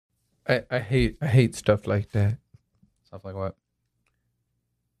I hate stuff like that. Stuff like what?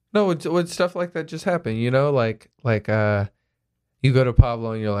 No, it's stuff like that just happen, you know, like you go to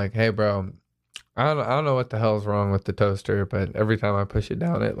Pablo and you're like, hey bro, I don't know what the hell's wrong with the toaster, but every time I push it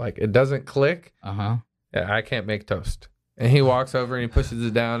down, it doesn't click. Uh-huh. Yeah, I can't make toast. And he walks over and he pushes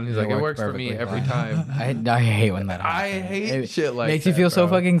it down. And he's like, it works for me every time. I hate when that happens. I hate shit like that. Makes you feel so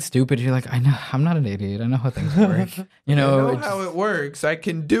fucking stupid. You're like, I know, I'm not an idiot. I know how things work. You know, I know how it works. I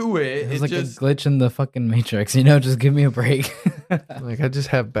can do it. It's like just a glitch in the fucking Matrix. You know, just give me a break. Like I just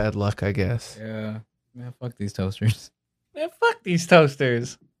have bad luck, I guess. Yeah. Fuck these toasters. Man, fuck these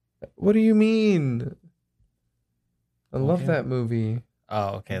toasters. What do you mean? I love that movie.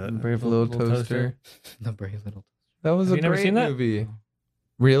 Oh, okay. The Brave Little Toaster. The Brave Little. That was Have a you never great seen that? movie.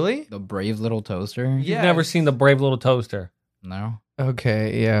 Really? The Brave Little Toaster. You've never seen The Brave Little Toaster. No.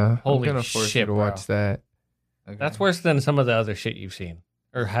 Okay, yeah. Holy I'm gonna force shit, you to bro. watch that. Okay. That's worse than some of the other shit you've seen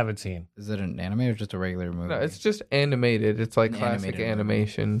or haven't seen. Is it an anime or just a regular movie? No, it's just animated. It's like An classic animated movie.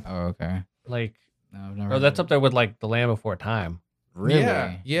 animation. Oh, okay. Like, No, I've never. bro, that's up there with like The Land Before Time. Really?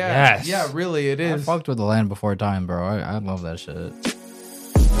 Yeah, Yes. yeah, really, it I is. fucked with The Land Before Time, bro. I love that shit.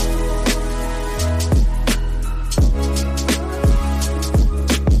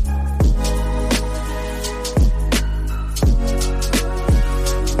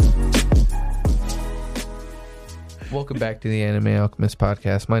 Welcome back to the Anime Alchemist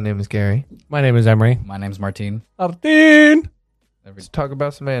podcast. My name is Gary. My name is Emery. My name's Martine. Martin! Let's talk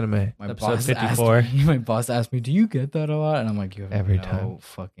about some anime. My Episode boss 54. asked me, my boss asked me, "Do you get that a lot?" And I'm like, "You have Every no time.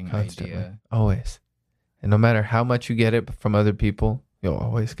 fucking Constantly. idea." Always. And no matter how much you get it from other people, you'll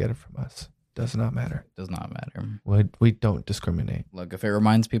always get it from us. Does not matter. Does not matter. We don't discriminate. Look, if it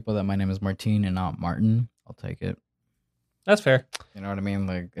reminds people that my name is Martine and not Martin, I'll take it. That's fair. You know what I mean?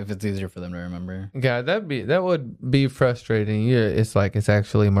 Like, if it's easier for them to remember. Yeah, that would be frustrating. Yeah, it's like it's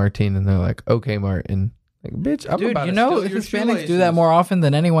actually Martine, and they're like, okay, Martin. Like, bitch, I'm Dude, about you to know, steal your Hispanics do that shoelaces. more often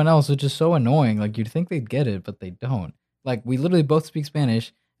than anyone else, which is so annoying. Like, you'd think they'd get it, but they don't. Like, we literally both speak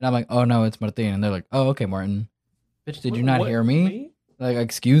Spanish, and I'm like, "Oh no, it's Martin," and they're like, "Oh, okay, Martin." Bitch, did you not hear me? Like,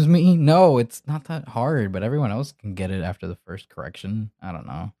 excuse me? No, it's not that hard, but everyone else can get it after the first correction. I don't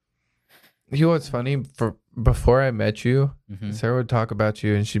know. You know what's funny? For before I met you, Mhm. Sarah would talk about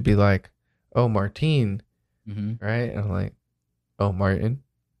you, and she'd be like, "Oh, Martine," Mhm. right? And I'm like, "Oh, Martin."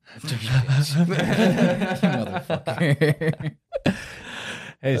 Motherfucker.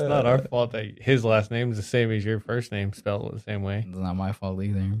 Hey, it's not our fault that his last name is the same as your first name, spelled the same way. It's not my fault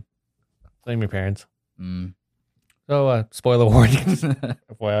either. Blame your parents. Mm. So, spoiler warnings,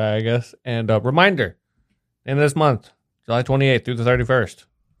 FYI, I guess. And reminder, end of this month, July 28th through the 31st,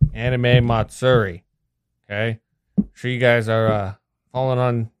 Anime Matsuri. Okay? Sure you guys are following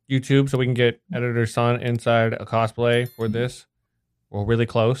on YouTube so we can get Editor Son inside a cosplay for this. We're really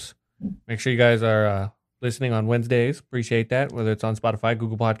close. Make sure you guys are listening on Wednesdays. Appreciate that, whether it's on Spotify,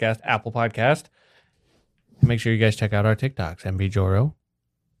 Google Podcast, Apple Podcast. And make sure you guys check out our TikToks, MB Joro,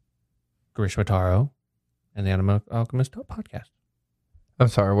 Grishma Taro, and the Anime Alchemist podcast. I'm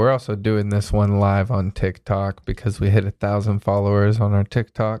sorry. We're also doing this one live on TikTok because we hit 1,000 followers on our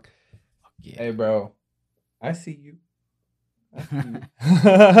TikTok. Yeah. Hey, bro. I see you.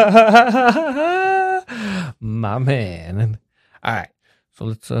 My man. All right. So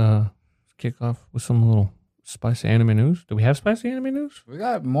let's kick off with some little spicy anime news. Do we have spicy anime news? We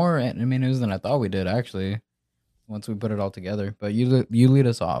got more anime news than I thought we did, actually, once we put it all together. But you lead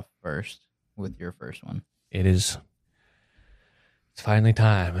us off first with your first one. It's finally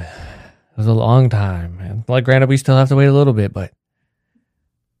time. It was a long time. And like, granted, we still have to wait a little bit, but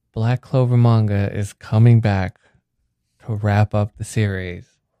Black Clover manga is coming back to wrap up the series.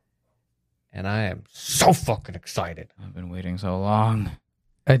 And I am so fucking excited. I've been waiting so long.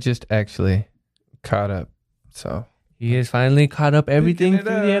 I just actually caught up. So He has finally caught up everything Picking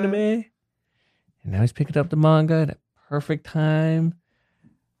through it the up. anime. And now he's picking up the manga at a perfect time.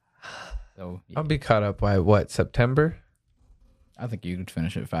 So I'll be caught up by what, September? I think you could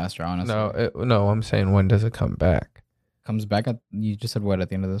finish it faster, honestly. No, I'm saying when does it come back? Comes back at, you just said what, at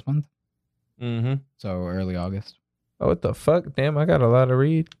the end of this month? Mm-hmm. So early August. Oh, what the fuck? Damn, I got a lot to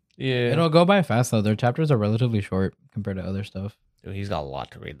read. Yeah. It'll go by fast though. Their chapters are relatively short compared to other stuff. Dude, he's got a lot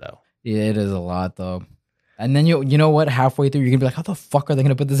to read, though. Yeah, it is a lot though. And then you know what? Halfway through, you're gonna be like, "How the fuck are they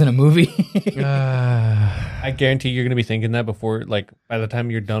gonna put this in a movie?" I guarantee you're going to be thinking that before, like, by the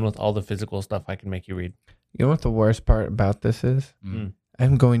time you're done with all the physical stuff I can make you read. You know what the worst part about this is? Mm.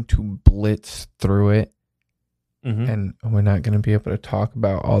 I'm going to blitz through it, Mm-hmm. and we're not going to be able to talk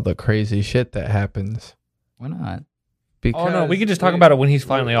about all the crazy shit that happens. Why not? Because Oh no, we can just talk about it when he's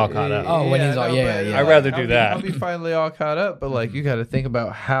finally all caught up. Oh, when he's all- no, yeah, but, yeah. I'd rather I'll do be- that. I'll be finally all caught up, but like you got to think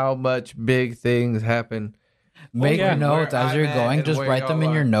about how much big things happen. Make yeah. notes Where as I'm you're at going. and Just where write them in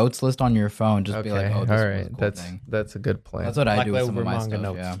y'all your are. notes list on your phone. Just be like, oh, this all was right, a cool that's thing. that's a good plan. That's what I Black do with some Label of my manga stuff.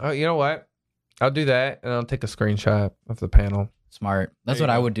 notes. Yeah, Oh, you know what? I'll do that, and I'll take a screenshot of the panel. smart. That's There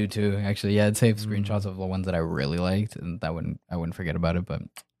what you I go. would do too. Actually, yeah, I'd save Mm. screenshots of the ones that I really liked, and I wouldn't forget about it. But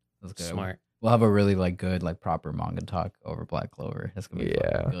that's good. Smart. We'll have a really like good like proper manga talk over Black Clover. That's gonna be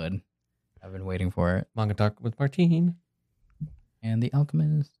Yeah. fucking good. I've been waiting for it. Manga talk with Martine. And the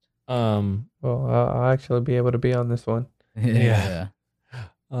Alchemist. Um, Well, I'll actually be able to be on this one. Yeah.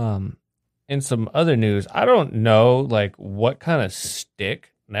 in some other news, I don't know like what kind of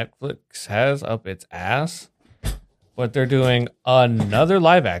stick Netflix has up its ass, but they're doing another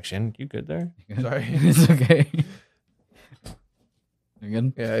live action. You good there? Sorry. It's okay. You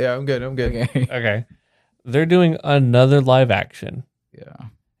good? Yeah, I'm good. I'm good. Okay. Okay. They're doing another live action. Yeah.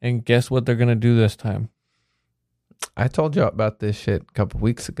 And guess what they're going to do this time? I told you about this shit a couple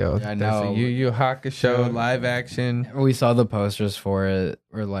weeks ago. Yeah, I There's a know. Yu Yu Hakusho Yeah. live action. We saw the posters for it,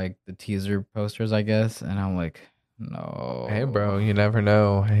 or like the teaser posters, I guess, and I'm like, no. Hey, bro, you never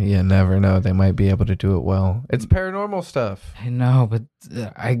know. You never know. They might be able to do it well. It's paranormal stuff. I know, but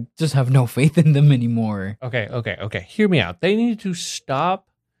I just have no faith in them anymore. Okay. Hear me out. They need to stop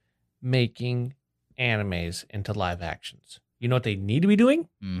making animes into live actions. You know what they need to be doing?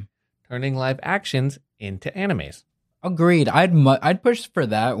 Hmm. Turning live actions into animes. Agreed. I'd push for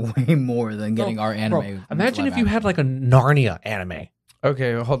that way more than getting our anime. Bro, imagine if you had like a Narnia anime.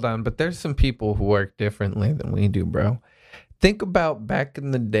 Okay, hold on. But there's some people who work differently than we do, bro. Think about back in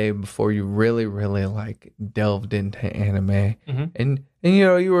the day before you really, really like delved into anime, Mhm. and you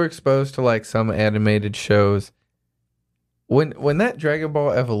know you were exposed to like some animated shows. When that Dragon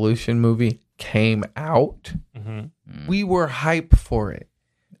Ball Evolution movie came out, Mm-hmm. we were hype for it.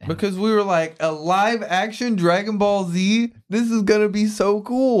 Because we were like, a live action Dragon Ball Z, this is gonna be so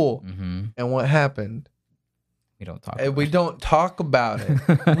cool. Mm-hmm. And what happened? We don't talk. And we don't talk about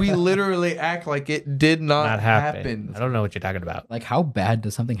it. We literally act like it did not Not happen. happen. I don't know what you're talking about. like, how bad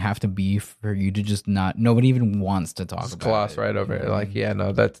does something have to be for you to just not? Nobody even wants to talk Just about gloss it. right over it. Like, yeah,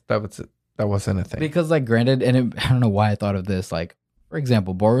 no, that wasn't a thing. Because, like, granted, and I don't know why I thought of this. Like, for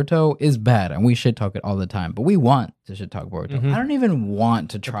example, Boruto is bad, and we shit talk it all the time. But we want to shit talk Boruto. Mhm. I don't even want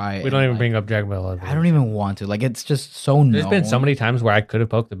to try. We don't even like, bring up Dragon Ball. I don't even want to. Like, it's just so. There's been so known. many times where I could have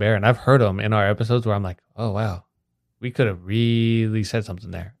poked the bear, and I've heard them in our episodes where I'm like, oh, wow, we could have really said something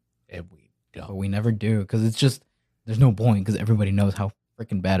there. And we but don't. we never do because it's just there's no point because everybody knows how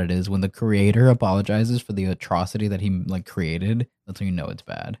freaking bad it is when the creator apologizes for the atrocity that he like created. That's when you know it's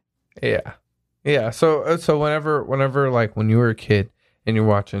bad. Yeah. So whenever like when you were a kid and you're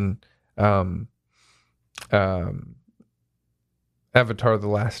watching Avatar: The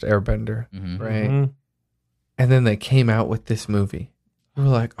Last Airbender, Mm-hmm. right? Mhm. And then they came out with this movie. We were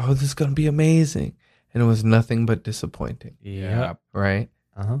like, oh, this is gonna be amazing. And it was nothing but disappointing. Yeah. Right?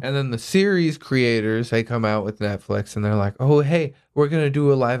 Uh-huh. And then the series creators, they come out with Netflix and they're like, oh, hey, we're going to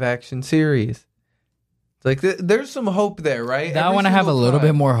do a live action series. It's like, there's some hope there, right? That Every one I have a single little bit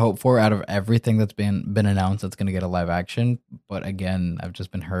time. more hope for out of everything that's been announced that's going to get a live action. But again, I've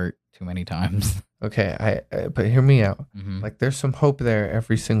just been hurt too many times. Okay, but hear me out. Mhm. Like, there's some hope there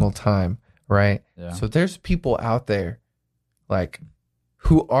every single time, right? Yeah. So there's people out there, like,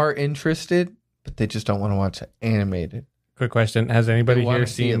 who are interested, but they just don't want to watch it animated. Quick question: has anybody They wanna here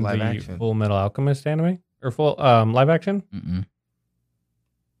see it seen live the action. Full Metal Alchemist anime or full live action? Mm-mm.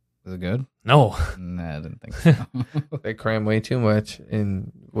 Is it good? No. Nah, I didn't think so. They cram way too much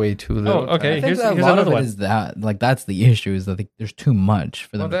in way too little. Oh, okay. I think Here's that a here's lot another of it one. is that like that's the issue is that there's too much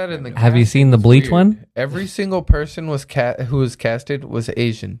for Well, them. that and the Have you casting seen the was Bleach weird. one? Every single person who was casted was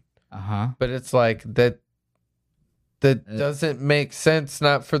Asian. Uh-huh. But it's like that doesn't make sense,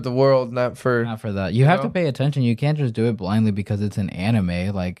 not for the world, not for Not for that. You have to know? pay attention. You can't just do it blindly because it's an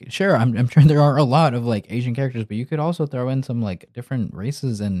anime. Like, sure, I'm sure there are a lot of like Asian characters, but you could also throw in some like different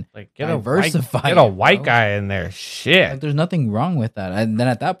races and Like Diversify Get a it, white bro. guy in there. Shit. like, there's nothing wrong with that. And then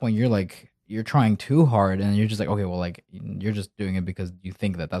at that point, you're trying too hard, and you're just like, okay, well, like you're just doing it because you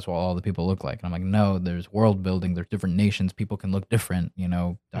think that that's what all the people look like. And I'm like, no, there's world building. There's different nations. People can look different.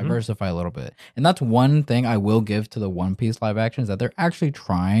 Diversify a little bit. And that's one thing I will give to the One Piece live action is that they're actually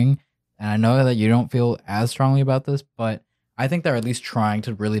trying. And I know that you don't feel as strongly about this, but I think they're at least trying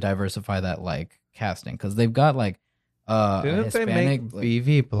to really diversify that like casting because they've got like a Didn't they make Hispanic.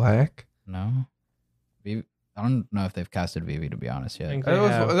 Vivi black? No, I don't know if they've casted Vivi to be honest yet. Think There they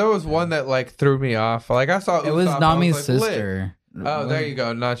have. was one that like threw me off. Like I saw It was Usopp, I Nami's was like, lit. sister. Oh, there you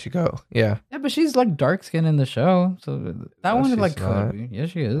go, Nachiko. Yeah. Yeah, but she's like dark skinned in the show, so that No, one she's like not. could be. Yeah,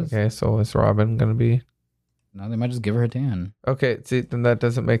 she is. Okay, so is Robin gonna be? No, they might just give her a tan. Okay, see, then that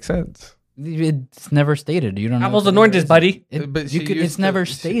doesn't make sense. It's never stated. You don't know. Apples if and it oranges, is. buddy. But You she could. used It's never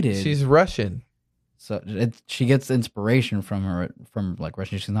to- stated. She's Russian. So she gets inspiration from like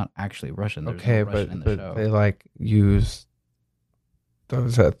Russian. She's not actually Russian. There's Okay, no Russian in the but show. they like use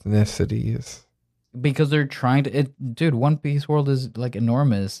those ethnicities. Because they're trying to. Dude, One Piece world is like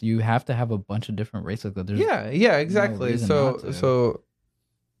enormous. You have to have a bunch of different races. There's Yeah, exactly. reason So not to. so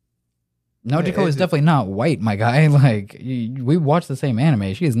Naujiko is definitely not white, my guy. Like we watch the same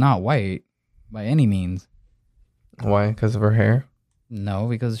anime. She is not white by any means. why? Because of her hair. No,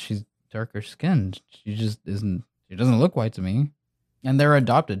 because she's darker skinned. She just isn't. She doesn't look white to me. And they're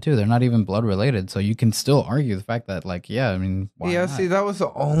adopted too. They're not even blood related. So you can still argue the fact that, like, yeah, I mean, why Yeah, not? see, that was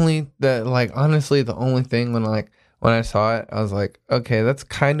the only that like honestly the only thing when I saw it, I was like, okay, that's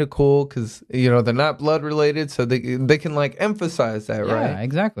kind of cool because they're not blood related, so they can like emphasize that, yeah, right?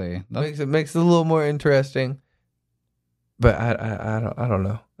 exactly. Makes it a little more interesting. But I don't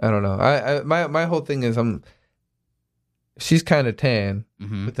know. I my whole thing is she's kind of tan,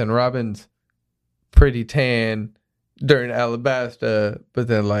 Mhm. but then Robin's pretty tan during Alabasta, but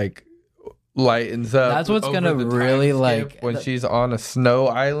then like lightens up. That's what's over gonna the time really, skip like, when she's on a snow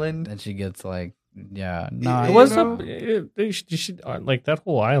island. Then she gets like, yeah, You no, It was know? you should like that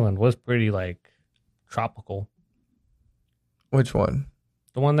whole island was pretty like tropical. Which one?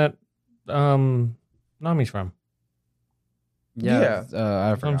 The one that Nami's from. yeah. Yeah. I That's what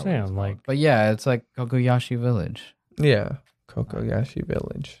I'm forgot what saying, it's like- called. But yeah, it's like Kokoyashi Village. Yeah, Kokoyashi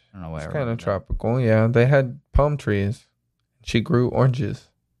Village. I don't know why. It's I kind of remember that. tropical. Yeah, they had palm trees. She grew oranges.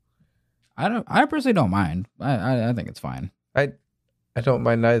 I personally don't mind. I think it's fine. I don't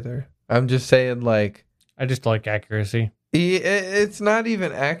mind either. I'm just saying, like, I just like accuracy. it's not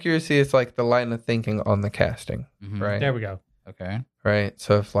even accuracy. It's like the line of thinking on the casting, Mhm. right? There we go. Okay. Right.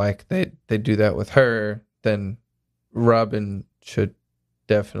 So if like they do that with her, then Robin should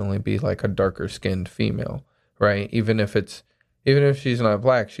definitely be like a darker skinned female, right? Even if she's not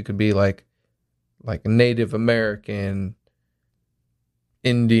black, she could be like Native American,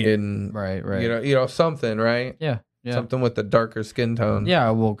 Indian, Right. Right. Something, right? Yeah. Yeah. Something with a darker skin tone.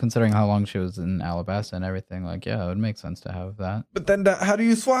 Yeah. Well, considering how long she was in Alabasta and everything, like, yeah, it would make sense to have that. But then how do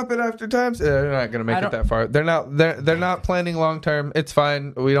you swap it after times? They're not gonna make I it don't- that far. They're not planning long term. It's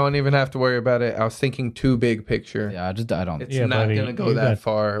fine. We don't even have to worry about it. I was thinking too big picture. Yeah. I don't. It's Yeah, not buddy, gonna go you that got-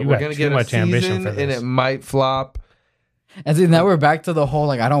 far. you We're got gonna too get a much ambition season, for and this. it might flop. And see, now we're back to the whole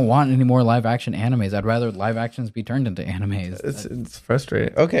like I don't want any more live action animes. I'd rather live actions be turned into animes. It's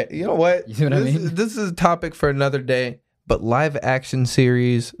frustrating. Okay, you know what? You see what I this, mean? This is a topic for another day. But live action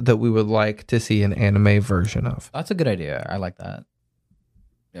series that we would like to see an anime version of. That's a good idea. I like that.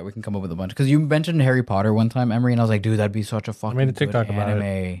 Yeah, we can come up with a bunch. Because you mentioned Harry Potter one time, Emery, and I was like, dude, that'd be such a fucking made a good TikTok about it.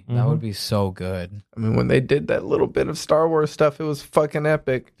 anime. That Mhm. would be so good. I mean, when they did that little bit of Star Wars stuff, it was fucking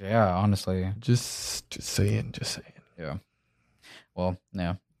epic. Yeah, honestly. Just saying. Well,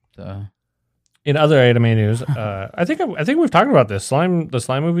 yeah. In other anime news, I think we've talked about this the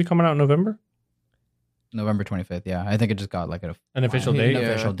slime movie coming out in November. November 25th. Yeah, I think it just got like An official Yeah, date. no. Yeah,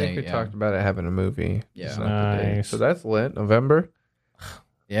 official I think date, we yeah. talked about it having a movie. Yeah. Just not the date. Nice. So that's lit. November.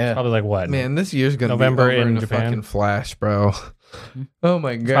 yeah. Probably like what? Man, this year's gonna November be over in in a Japan? fucking flash, bro. Oh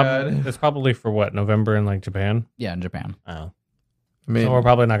my god. It's probably for what, November in like Japan. Yeah, in Japan. Oh, I mean, so we're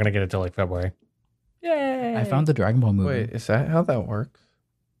probably not gonna get it till like February. Yay! I found the Dragon Ball movie. wait, is that how that works?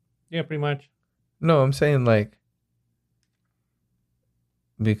 Yeah, pretty much. No, I'm saying like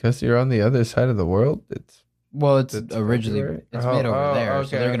because you're on the other side of the world. Well, it's It's originally February? it's made over Oh, there, so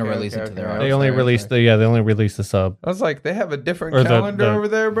okay, they're gonna okay, release okay, it to their. okay. outside. They only sorry, released sorry. they only released the sub. I was like, they have a different Or the- calendar the- over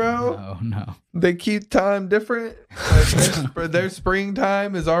there, bro. Oh no. They keep time different. Like their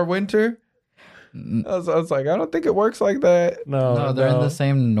springtime is our winter. I was like, I don't think it works like that. No, they're in the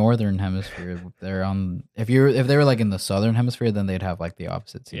same northern hemisphere. They're on. If they were like in the southern hemisphere, then they'd have like the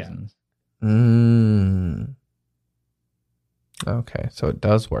opposite Yeah. seasons. Okay, so it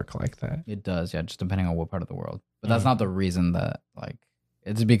does work like that. It does, yeah, just depending on what part of the world. But that's Mhm. not the reason that like.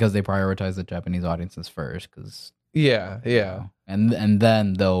 It's because they prioritize the Japanese audiences first, because Yeah. and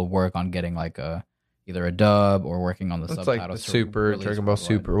then they'll work on getting like either a dub or working on the It's like subtitles. the to Super release Dragon Ball worldwide.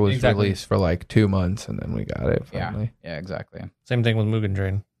 Super was Exactly. released for like 2 months, and then we got it finally. Yeah, exactly. Same thing with Mugen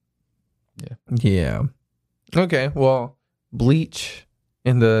Train. Yeah. Okay. Well, Bleach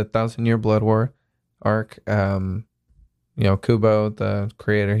in the 1,000-Year Blood War arc. Kubo, the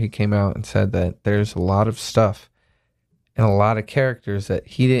creator, he came out and said that there's a lot of stuff and a lot of characters that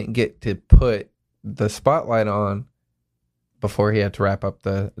he didn't get to put the spotlight on before he had to wrap up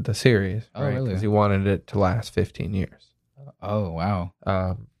the series, Oh, right? really? Because he wanted it to last 15 years. Oh, wow.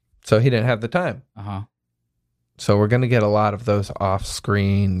 So he didn't have the time. Uh-huh. So we're gonna get a lot of those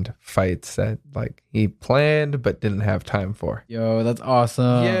off-screen fights that like he planned but didn't have time for. Yo, that's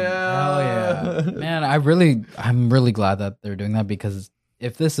awesome. Yeah. Hell yeah. Man, I'm really glad that they're doing that, because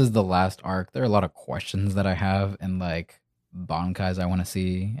if this is the last arc, there are a lot of questions that I have and like Bankais I want to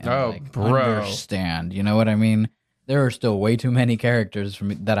see and like bro. understand. You know what I mean? There are still way too many characters from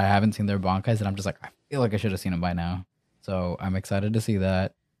that I haven't seen their Bankais, and I'm just like, I feel like I should have seen them by now. So I'm excited to see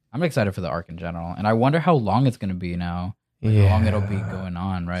that. I'm excited for the arc in general, and I wonder how long it's gonna be now. Like, how long it'll be going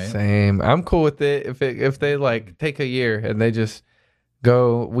on, right? Same. I'm cool with it if they like take a year and they just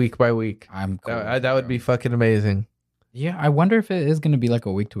go week by week. I'm cool. That would be fucking amazing. Yeah, I wonder if it is gonna be like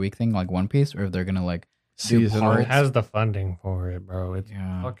a week to week thing, like One Piece, or if they're gonna like do Seasonal. It parts. has the funding for it, bro. It's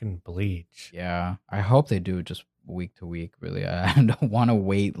Yeah. fucking Bleach. Yeah, I hope they do it just week to week. Really, I don't want to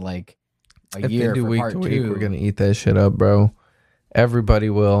wait like a If year they do for week part to week, two. we're gonna eat that shit up, bro. Everybody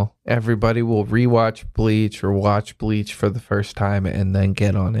will rewatch Bleach or watch Bleach for the first time and then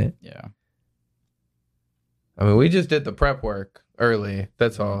get on it. Yeah, I mean, we just did the prep work early.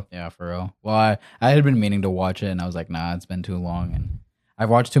 That's all. yeah, for real. Well, I had been meaning to watch it, and I was like, nah, it's been too long, and I've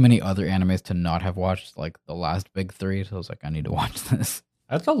watched too many other animes to not have watched like the last big three. So I was like, I need to watch this.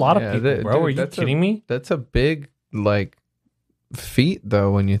 That's a lot Yeah, of people, bro. dude, Are you that's kidding me? That's a big like feat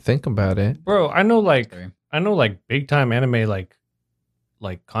though when you think about it. Bro, I know Three. big time anime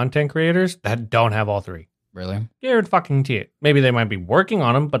like content creators that don't have all three. Really? Guaranteed fucking it. Maybe they might be working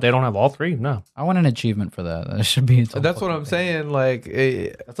on them, but they don't have all three. No. I want an achievement for that. That should be. Its own That's what fucking I'm thing. saying. Like,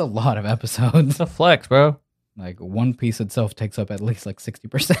 That's a lot of episodes. It's a flex, bro. Like One Piece itself takes up at least like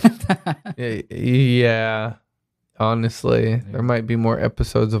 60% of that. yeah. Honestly, there might be more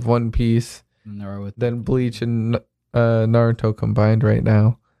episodes of One Piece And there are with than Bleach and Naruto combined right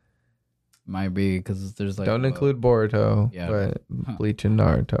now. might be because there's like Don't include Boruto, yeah. but Huh. Bleach and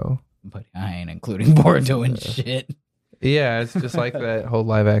Naruto. but I ain't including Boruto and shit. Yeah, it's just like that whole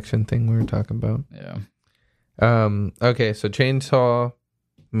live action thing we were talking about. Yeah. Okay, so Chainsaw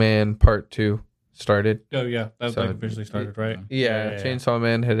Man Part 2 started. Oh yeah, that's So- like officially started, right? Yeah, Yeah. Chainsaw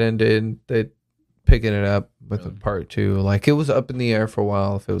Man had ended. They picking it up with Really? a Part 2. Like it was up in the air for a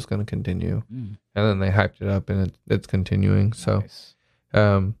while if it was going to continue, Mm, and then they hyped it up and it's continuing. So, nice.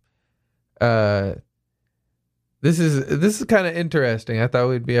 this is kind of interesting. I thought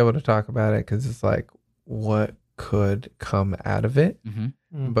we'd be able to talk about it because it's like what could come out of it. Mhm.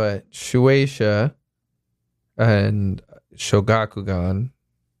 Mm. But Shueisha and Shogakukan,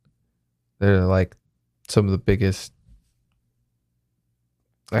 they're like some of the biggest,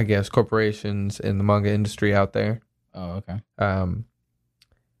 I guess, corporations in the manga industry out there. Oh, okay.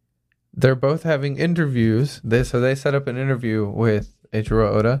 They're both having interviews. So they set up an interview with Eiichiro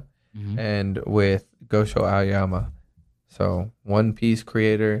Oda Mhm. and with Gosho Aoyama. So One Piece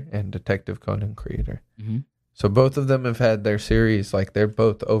creator and Detective Conan creator. Mhm. So both of them have had their series, like they're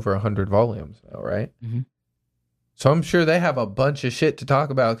both over 100 volumes now, right? Mhm. So I'm sure they have a bunch of shit to talk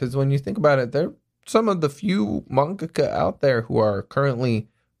about because when you think about it, they're some of the few mangaka out there who are currently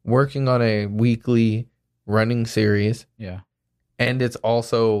working on a weekly running series, Yeah. and it's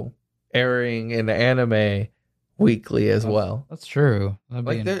also airing in anime weekly as well. That's true. That'd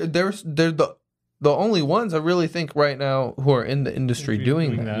be Like they're the only ones I really think right now who are in the industry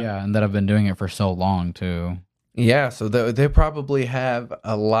doing that. yeah, and that I've been doing it for so long too. Yeah, so they probably have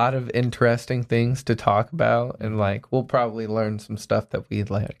a lot of interesting things to talk about, and like we'll probably learn some stuff that we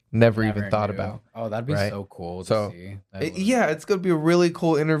like never even thought knew. about. Oh, that'd be Right? so cool to So, see. That would- Yeah, it's gonna be a really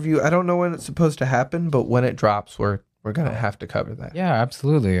cool interview. I don't know when it's supposed to happen, but when it drops, we're gonna have to cover that. Yeah,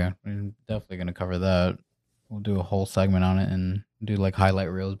 absolutely. We're definitely gonna cover that. We'll do a whole segment on it and do like highlight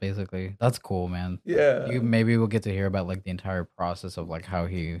reels, basically. That's cool, man. Yeah. Maybe we'll get to hear about like the entire process of like how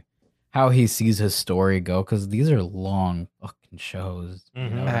he sees his story go, because these are long fucking shows. You know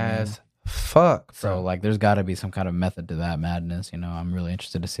what I mean? As fuck. So Bro. like, there's got to be some kind of method to that madness. You know, I'm really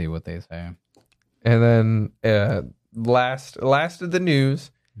interested to see what they say. And then last of the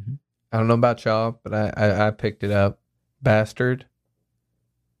news. Mhm. I don't know about y'all, but I picked it up. Bastard.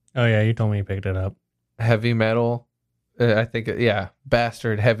 Oh yeah, you told me you picked it up. Heavy metal. I think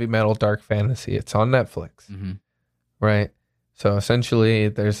Bastard heavy metal dark fantasy. It's on Netflix, Mm-hmm. right? So essentially,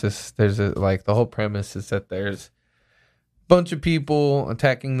 there's like the whole premise is that there's a bunch of people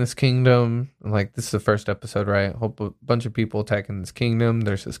attacking this kingdom. And like this is the first episode, right? Bunch of people attacking this kingdom.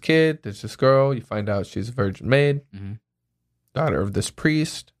 There's this kid. There's this girl. You find out she's a virgin maid, Mhm. daughter of this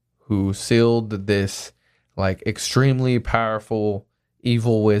priest who sealed this like extremely powerful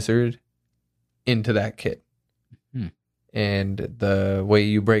evil wizard into that kid. Hmm. and the way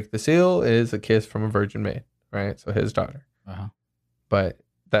you break the seal is a kiss from a virgin maid, right? So his daughter. Uh-huh. But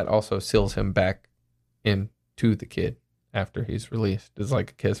that also seals him back into the kid after he's released. It's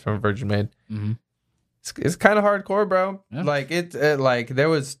like a kiss from a virgin maid. Mm-hmm. It's kind of hardcore, bro. Yeah. Like like there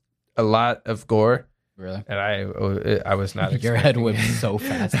was a lot of gore, Really? and I was not. Your head expecting whipped it. so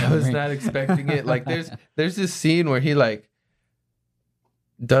fast. I was Henry. not expecting it. Like there's this scene where he like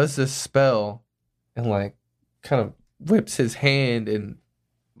does this spell and like kind of whips his hand and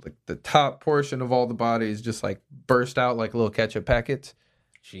like the top portion of all the bodies just like burst out like little ketchup packets.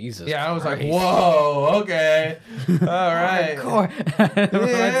 Jesus. Yeah, I was like, Christ. whoa, okay, all right.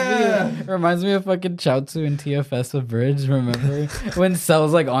 Hardcore. Reminds me of fucking Chaozu and TFS of Bridge. Remember when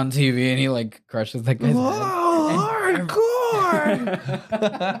Cell's like on TV and he like crushes that guy's head?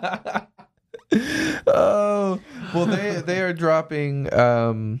 Hardcore. Oh, well, they are dropping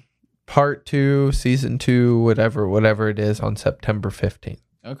part 2, season 2, whatever it is, on September 15th.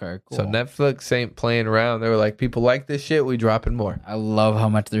 Okay, cool. So Netflix ain't playing around. They were like, people like this shit, we dropping more. I love how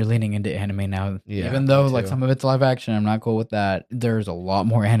much they're leaning into anime now. Yeah, Even though me like too. some of it's live action, I'm not cool with that. There's a lot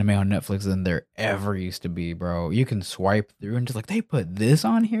more anime on Netflix than there ever used to be, bro. You can swipe through and just like, they put this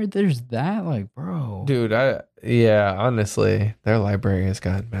on here. There's that, like, bro. Dude, honestly, their library has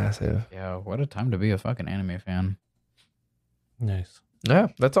gotten massive. Yeah, what a time to be a fucking anime fan. Nice. Yeah,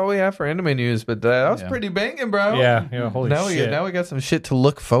 that's all we have for anime news, but that was Yeah. pretty banging, bro. Yeah. Holy now shit. we got some shit to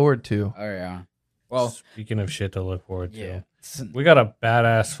look forward to. Oh yeah. Well, Speaking of shit to look forward to, yeah. we got a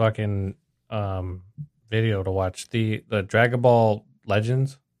badass fucking video to watch. The Dragon Ball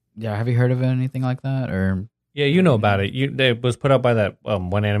Legends. Yeah, have you heard of anything like that? Or Yeah, you know about it. It was put out by that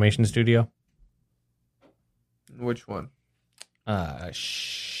one animation studio. Which one?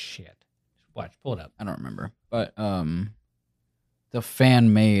 Shit. Watch, pull it up. I don't remember. But the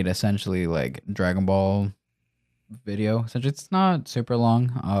fan made essentially like Dragon Ball video. Essentially it's not super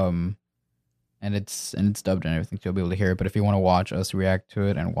long. And it's dubbed and everything, so you'll be able to hear it. But if you want to watch us react to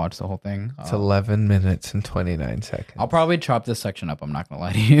it and watch the whole thing, It's 11 minutes and 29 seconds. I'll probably chop this section up. I'm not gonna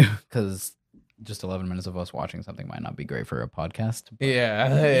lie to you, because just 11 minutes of us watching something might not be great for a podcast. But, Yeah,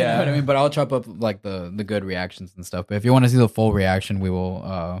 you know yeah. what I mean? But I'll chop up like the good reactions and stuff. But if you want to see the full reaction, we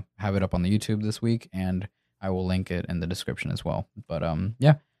will have it up on the YouTube this week, and I will link it in the description as well. But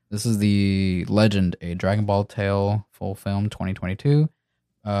yeah, this is the Legend, a Dragon Ball Tale full film 2022,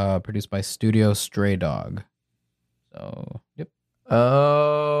 produced by Studio Stray Dog. So yep.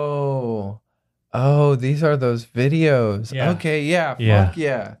 Oh, these are those videos. Yeah. Okay, yeah, Yeah. fuck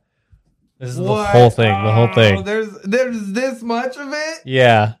yeah. This is the whole thing. The whole Oh, thing. there's this much of it.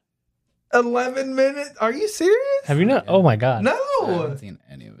 Yeah. 11 minutes. Are you serious? Have you not? Oh my god. I No. haven't seen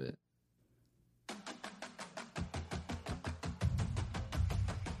any of it.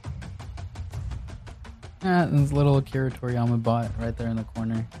 This little Akira Toriyama bot right there in the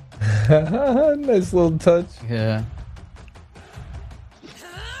corner. Nice little touch. Yeah.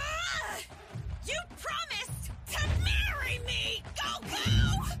 You promised to marry me,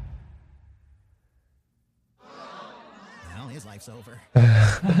 Goku! Well, his life's over.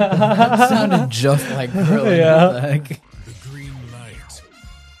 That sounded just like Krillin. Yeah. What the heck? The green light,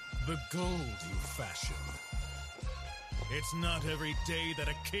 the gold you fashion. It's not every day that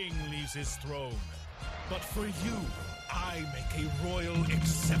a king leaves his throne, but for you, I make a royal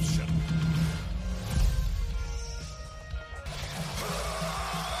exception.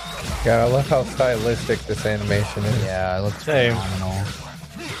 God, I love how stylistic this animation is. Yeah, it looks Same. phenomenal.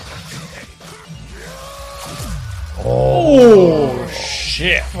 Oh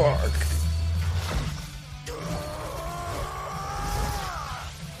shit.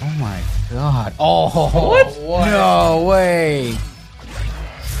 Oh my god. Oh, what? No way.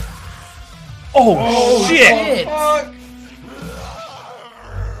 Oh, shit. Oh,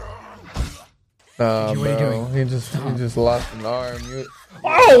 What are you bro. doing? He just lost an arm.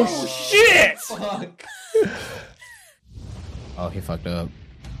 Oh shit. Oh, he fucked up.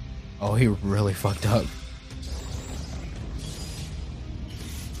 Oh, he really fucked up.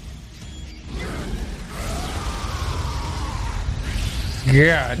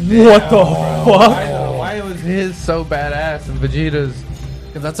 God, What the fuck? why was his so badass and Vegeta's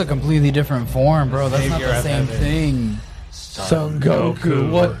Because that's a completely different form, bro. That's not the same thing. Son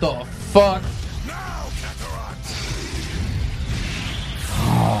Goku? What the fuck?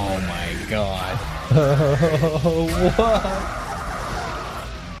 Oh my god.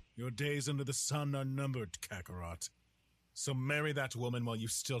 Your days under the sun are numbered, Kakarot. So marry that woman while you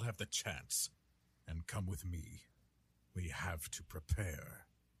still have the chance. And come with me. We have to prepare.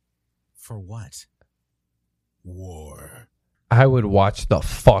 For what? War. I would watch the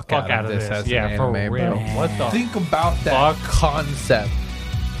fuck out of this as Yeah, an for anime, real. bro. What the Think about that concept.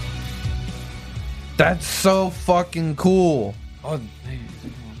 That's so fucking cool.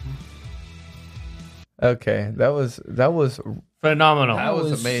 Okay, that was phenomenal. That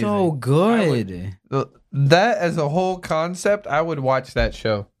was amazing. so good. that as a whole concept. I would watch that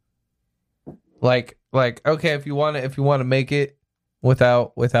show. Like okay, if you want to make it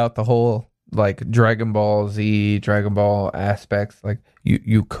without the whole like Dragon Ball Z, Dragon Ball aspects, like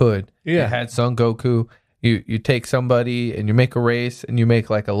you could. Yeah. It had Son Goku. You take somebody and you make a race and you make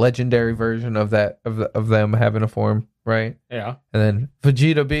like a legendary version of that of them having a form, right? Yeah. And then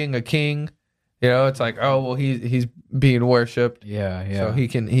Vegeta being a king, it's like, oh well, he's being worshipped, Yeah, yeah. so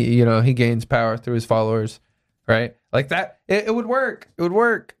he gains power through his followers, right? Like that, it would work. It would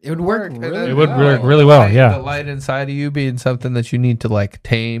work. It would work And really then, It would well. work really well, the yeah. light inside of you being something that you need to like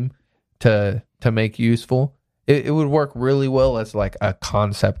tame to make useful. It would work really well as like a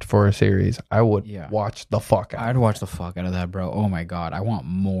concept for a series. I would watch the fuck out. I'd watch the fuck out of that, bro. Oh my god, I want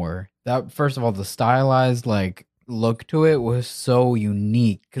more. That first of all, the stylized like look to it was so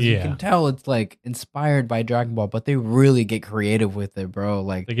unique because you Yeah. can tell it's like inspired by Dragon Ball, but they really get creative with it, bro.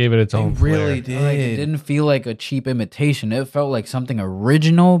 Like They gave it its own really flair. did. like, it didn't feel like a cheap imitation. It felt like something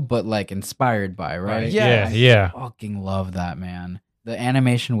original, but like inspired by, right? Yeah. Yeah. Fucking love that, man. The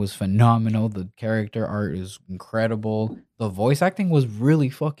animation was phenomenal. The character art is incredible. The voice acting was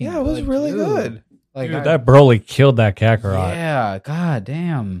really fucking Yeah, it was good, really too. good. Like Dude, that Broly killed that Kakarot. yeah, god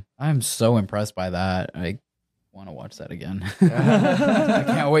damn. I'm so impressed by that. I want to watch that again. I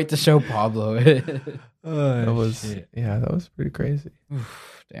can't wait to show Pablo it. That was pretty crazy.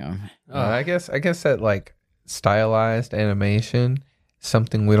 Damn. I guess that like stylized animation is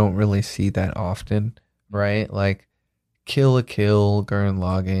something we don't really see that often, right? Like Kill la Kill, Gurren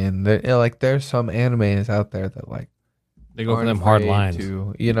Lagann. There's some animes out there that like They go for aren't them hard afraid lines.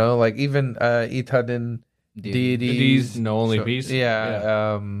 to, like even Itaden deities, No Only Peace?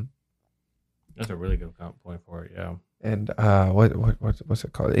 Yeah. That's a really good point for it, yeah. And what's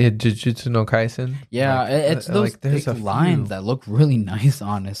it called? Jujutsu no Kaisen. Yeah, Like, it's those there's thick a lines few. that look really nice,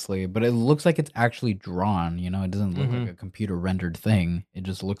 honestly. But it looks like it's actually drawn. It doesn't look like a computer rendered thing. It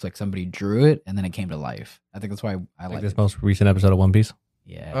just looks like somebody drew it and then it came to life. I think that's why I Like like this it. most recent episode of One Piece.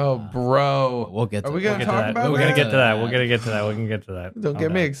 Yeah. Oh, bro. We'll get to Are we that. gonna talk about We're gonna that? get to that. We're gonna get to that. We can get to that. Don't Calm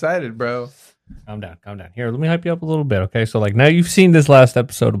get me down. excited, bro. Calm down. Here, let me hype you up a little bit, okay? So, like, now you've seen this last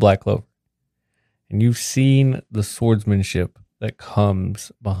episode of Black Clover, and you've seen the swordsmanship that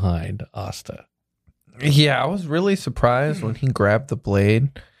comes behind Asta. Yeah, I was really surprised when he grabbed the blade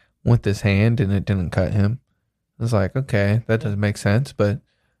with his hand and it didn't cut him. I was like, okay, that doesn't make sense, but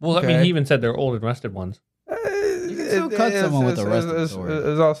Well, I mean, Okay. he even said they're old and rusted ones. you can still cut someone with a rusted sword.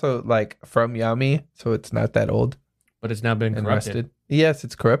 It's also like from Yami, so it's not that old But it's now been and corrupted. rusted. Yes,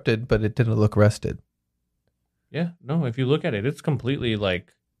 it's corrupted, but it didn't look rusted. Yeah, no, if you look at it, it's completely,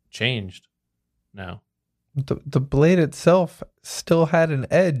 like, changed now. The blade itself still had an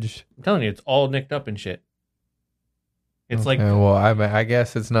edge. I'm telling you, it's all nicked up and shit. It's like, Okay, well, I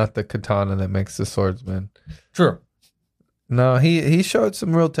guess it's not the katana that makes the swordsman. true. No, he showed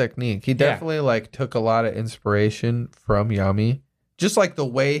some real technique. He Yeah. definitely like took a lot of inspiration from Yami. Just like the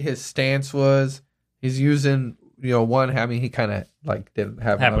way his stance was. He's using, one hand. I mean, he kind of like didn't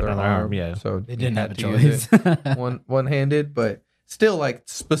have Have another another arm, arm, yeah. So They he didn't had have a to use choice. it one-handed, but still like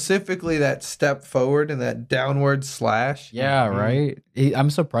specifically that step forward and that downward slash. Yeah, right. I'm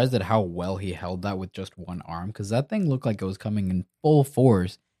surprised at how well he held that with just one arm because that thing looked like it was coming in full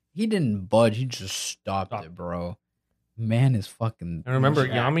force. He didn't budge. He just stopped it, bro. Man is fucking. And remember,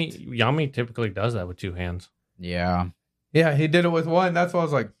 jacked. Yami typically does that with two hands. Yeah. Yeah, he did it with one. That's why I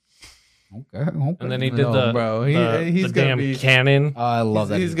was like, Okay. And then he did No, bro. He's the gonna damn be cannon. I love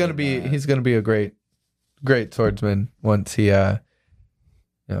that. he's he gonna did be that. he's gonna be a great swordsman once he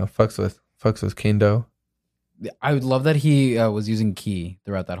fucks with Kendo. I would love that he was using ki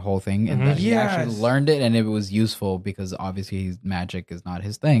throughout that whole thing, and that he actually Yes. learned it, and it was useful because obviously magic is not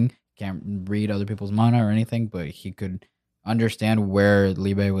his thing. Can't read other people's mana or anything, but he could understand where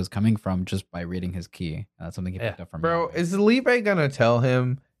Libe was coming from just by reading his ki. And that's something he picked up from. Bro, Yami. is Libe gonna tell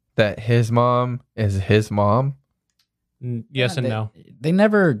him that his mom is his mom? Yes and they, no. They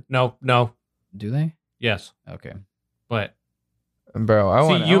never No. do. They Yes. okay. But Bro, I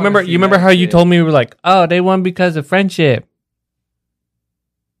want. you remember how you told me you were like, oh, they won because of friendship.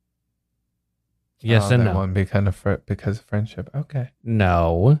 Yes and no. One because of friendship. Okay.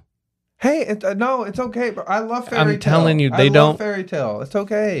 No. Hey, no, it's okay, bro. I love fairy I'm tale. telling you, I they love don't- fairy tale. It's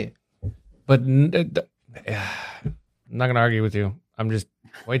okay. But I'm not gonna argue with you. I'm just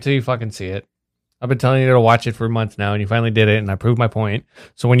wait till you fucking see it. I've been telling you to watch it for months now, and you finally did it, and I proved my point.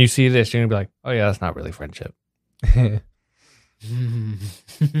 So when you see this, you're gonna be like, "Oh yeah, that's not really friendship."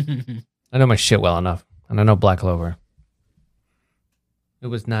 I know my shit well enough, and I know Black Clover. It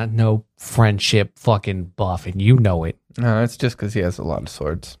was not no friendship fucking buff, and you know it. No, it's just because he has a lot of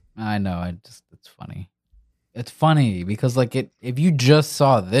swords. I know. It's funny. It's funny because like if you just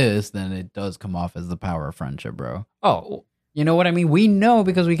saw this, then it does come off as the power of friendship, bro. Oh, You know what I mean? We know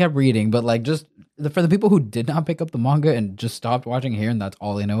because we kept reading, but like just for the people who did not pick up the manga and just stopped watching here, and that's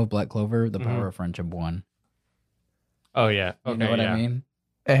all they know of Black Clover, the power of friendship won. oh yeah. You Okay, know what yeah. I mean?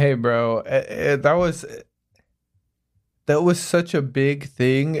 Hey, bro, that was such a big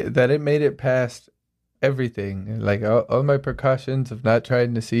thing that it made it past everything. Like all my precautions of not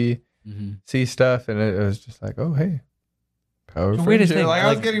trying to see stuff, and it was just like, oh hey, power of So weirdest friendship. thing, Like I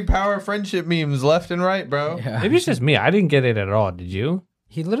was like- getting power of friendship memes left and right, bro. Yeah. Maybe it's just me. I didn't get it at all. Did you?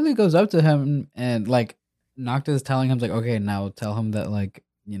 He literally goes up to him and like Noctis is telling him like, okay, now tell him that like,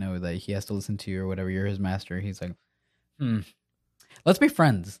 you know, that he has to listen to you or whatever. You're his master. He's like, let's be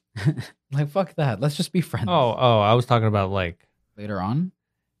friends. Like fuck that. Let's just be friends. Oh, I was talking about like. Later on,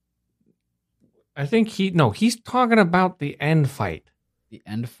 I think he's talking about the end fight. the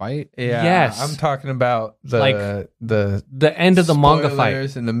end fight. Yeah, Yes. I'm talking about the Like, the The end of the manga fight.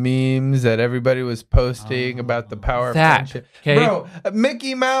 spoilers and the memes that everybody was posting about the power of That, friendship. okay? Bro,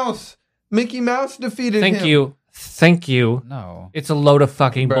 Mickey Mouse defeated him. Thank you. No. It's a load of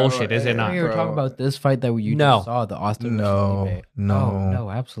fucking Bro, bullshit, is it I not? thought you were bro. talking about this fight that you No. just saw, the Austin. No, versus Lipe. no. Oh, no,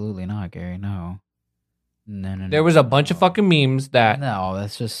 absolutely not, Gary. No. No. There was a bunch of fucking memes that No,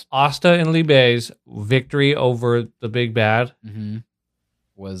 that's just Asta and Libe's victory over the big bad.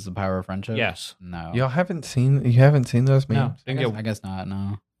 was the power of friendship. Yes. No. You haven't seen those memes? No. I guess not.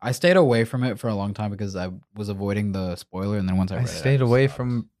 No. I stayed away from it for a long time because I was avoiding the spoiler, and then once I read it, stayed just away stopped.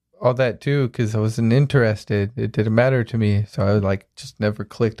 from all that too because I wasn't interested. It didn't matter to me, so I like just never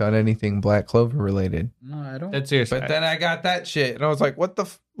clicked on anything Black Clover related. No, I don't. That's serious. But then I got that shit, and I was like, "What the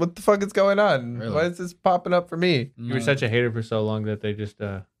fuck is going on? Really? Why is this popping up for me?" You were such a hater for so long that they just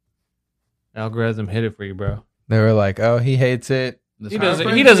algorithm hit it for you, bro. They were like, "Oh, he hates it." This He power of doesn't.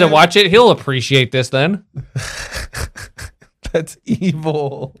 He friendship- doesn't watch it. He'll appreciate this then. That's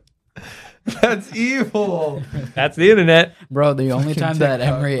evil. That's evil. That's the internet. Bro, the only Fucking time that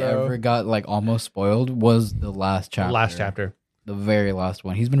TikTok, Emery bro. ever got like almost spoiled was the last chapter. Last chapter. The very last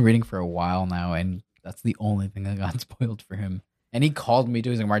one. He's been reading for a while now, and that's the only thing that got spoiled for him. And he called me too.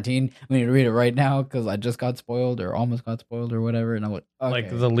 He's like, Martine, we need to read it right now because I just got spoiled or almost got spoiled or whatever. And I'm like, okay. Like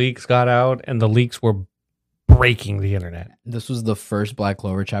the leaks got out, and the leaks were breaking the internet. This was the first Black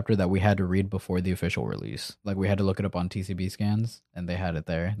Clover chapter that we had to read before the official release. Like we had to look it up on TCB scans, and they had it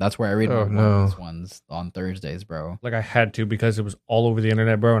there. That's where I read Oh, my no. One Piece ones on Thursdays, bro. Like I had to because it was all over the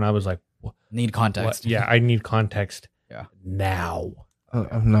internet, bro. And I was like, Need context. what? Yeah, I need context. Yeah. Now.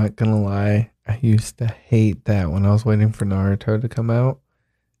 I'm not gonna lie. I used to hate that when I was waiting for Naruto to come out.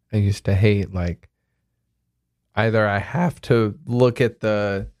 I used to hate like either I have to look at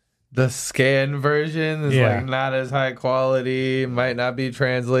the scan version is Yeah. like not as high quality, might not be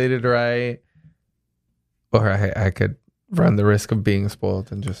translated right, or I could run the risk of being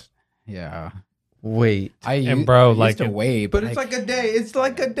spoiled and just Yeah. wait. And bro, I used like to it- wait, But it's like a day. It's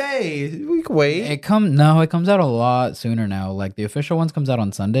like a day. We can wait. it comes out a lot sooner now. Like the official ones comes out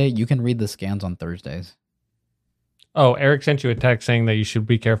on Sunday. You can read the scans on Thursdays. Oh, Eric sent you a text saying that you should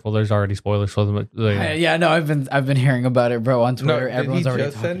be careful. There's already spoilers for them. Yeah, no, I've been hearing about it, bro, on Twitter. did he Everyone's already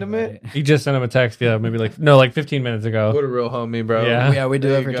just talking send him about it? He just sent him a text. Yeah, maybe like 15 minutes ago. What a real homie, bro. Yeah. Yeah, we do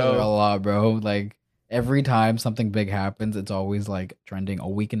There that you for each go. other a lot, bro. Like every time something big happens, it's always like trending a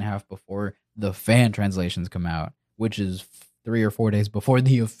week and a half before the fan translations come out, which is 3 or 4 days before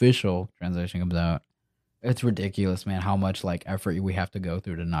the official translation comes out. It's ridiculous, man, how much like effort we have to go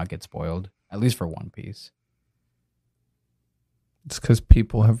through to not get spoiled, at least for One Piece. It's because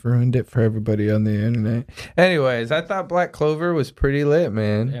people have ruined it for everybody on the internet. Anyways, I thought Black Clover was pretty lit,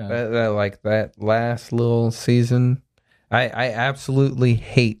 man. Yeah. That last little season. I absolutely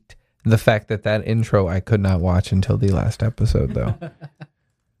hate the fact that intro I could not watch until the last episode, though.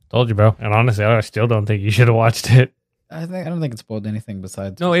 Told you, bro. And honestly, I still don't think you should have watched it. I don't think it spoiled anything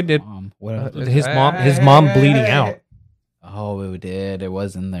besides No, it did. Mom. What else? His mom bleeding out. Oh, it did. It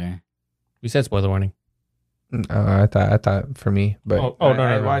was in there. We said spoiler warning. I thought for me, but No, I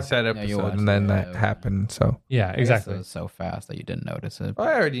no. watched that you episode watched and then it, that yeah. happened. So Yeah, I guess exactly. It was so fast that you didn't notice it.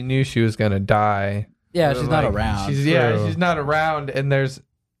 I already knew she was gonna die. Yeah, But, she's not like, around. She's not around, and there's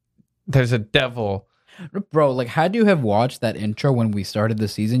a devil. Bro, like, had you have watched that intro when we started the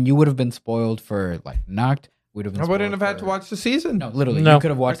season, you would have been spoiled for, like, Nacht, we'd have been I wouldn't spoiled have had to for- watch the season. No, literally, No. you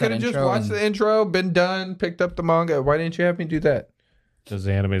could have I watched could that have just intro. watched and- the intro, been done, picked up the manga. Why didn't you have me do that? Because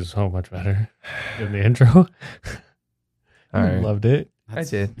the anime is so much better than the intro. All right. Loved it. I That's-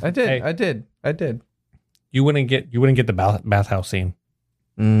 did. Hey. I did. You wouldn't get the bathhouse scene.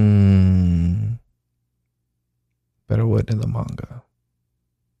 But it would in the manga.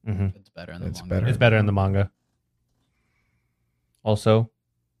 Mm-hmm. It's better in the It's manga. better. It's better in the manga. Also,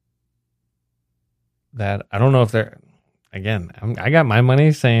 that I don't know if they're again. I got my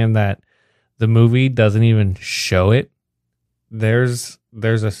money saying that the movie doesn't even show it. There's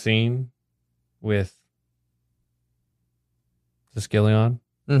a scene with Skillion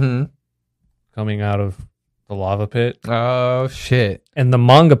Mm-hmm. coming out of the lava pit, Oh shit. and the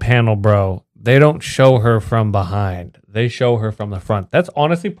manga panel, bro. They don't show her from behind. They show her from the front. That's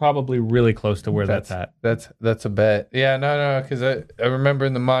honestly probably really close to where that's at. That's a bet. Yeah, no, because I remember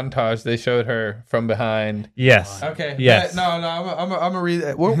in the montage they showed her from behind. Yes. Okay. Yes. No, I'm gonna read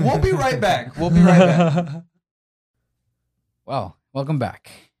it. We'll be right back. We'll be right back. Well, welcome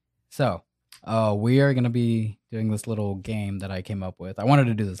back. So, we are going to be doing this little game that I came up with. I wanted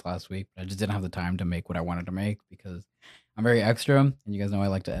to do this last week, but I just didn't have the time to make what I wanted to make because I'm very extra, and you guys know I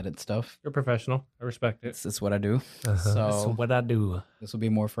like to edit stuff. You're a professional. I respect it. It's what I do. That's So, what I do. this will be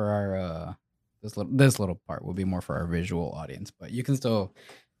more for our this little part will be more for our visual audience, but you can still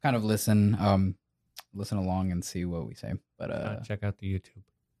kind of listen along and see what we say. But Check out the YouTube.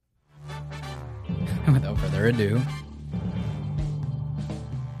 without further ado,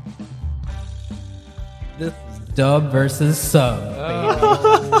 this is dub versus sub.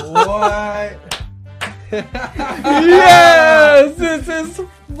 What? Yes, this is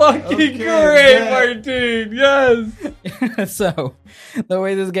fucking Okay, great, bet. Martin. Yes. So, the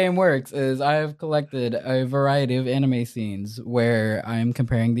way this game works is I have collected a variety of anime scenes where I am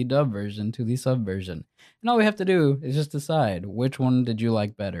comparing the dub version to the sub version. And all we have to do is just decide which one did you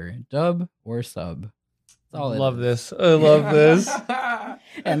like better, dub or sub. That's all it Love is. this. I love this.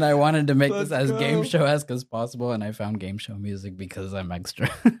 And I wanted to make this Let's as game go. show-esque as possible, and I found game show music because I'm extra.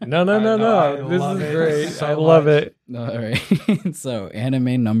 No. I This love is it great. so I love much. it. All right. So,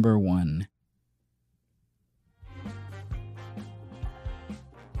 anime number 1.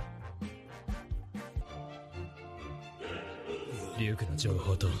 リュウクの情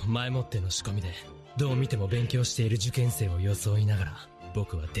報と前もっての仕込みでどう見ても勉強している受験生を装いながら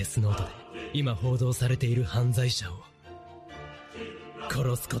僕はデスノートで今報道されている犯罪者を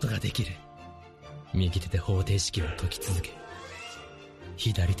殺すことができる。右手で方程式を解き続け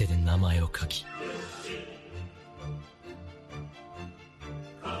左手で名前を書き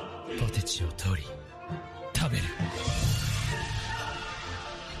ポテチを取り食べる。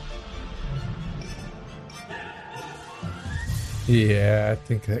 Yeah, I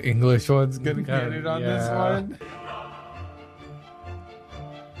think the English one's gonna get it on this Yeah. one.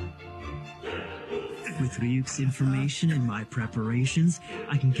 With Ryuk's information and my preparations,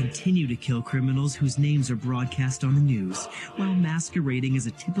 I can continue to kill criminals whose names are broadcast on the news, while masquerading as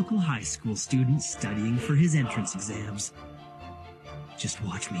a typical high school student studying for his entrance exams. Just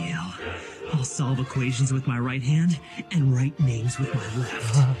watch me, El. I'll solve equations with my right hand and write names with my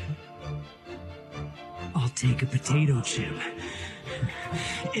left. I'll take a potato chip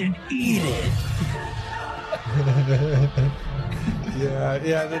and eat it. Yeah,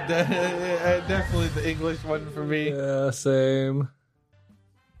 definitely the English one for me. Yeah, same.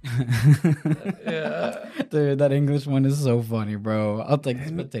 Yeah. Dude, that English one is so funny, bro. I'll take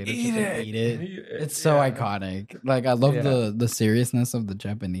this potato chip eat and it. eat it. It's so iconic. Like, I love Yeah. the seriousness of the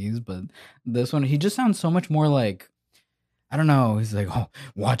Japanese, but this one, he just sounds so much more like, I don't know. He's like, oh,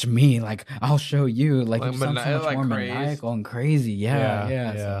 watch me. Like, I'll show you. Like, Like he sounds so much like more crazed. maniacal and crazy. Yeah.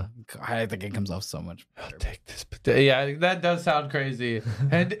 Yeah, So, I think it comes off so much I'll better. take this potato. Yeah, that does sound crazy.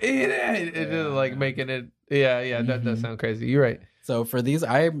 And eat it. It is like making it. Yeah, that does sound crazy. You're right. So for these,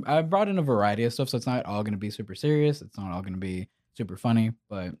 I brought in a variety of stuff. So it's not all going to be super serious. It's not all going to be super funny,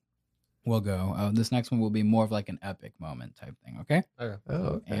 but we'll go. This next one will be more of like an epic moment type thing. Okay. Okay. Oh,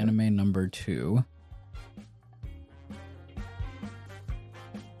 okay. Anime number 2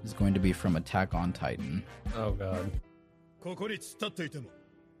 is going to be from Attack on Titan. Oh god. ここに突っ立っていても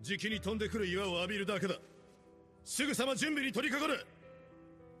じきに飛んでくる岩を浴びるだけだ。すぐさま準備に取り掛かる。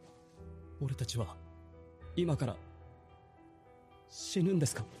俺たちは今から死ぬんで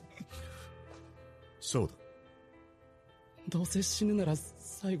すか？そうだ。どうせ死ぬなら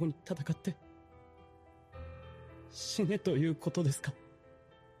最後に戦って死ねということですか？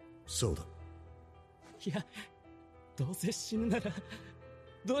そうだ。いや、どうせ死ぬなら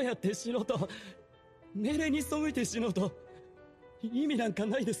どうやって死のうと命令に背いて死のうと意味なんか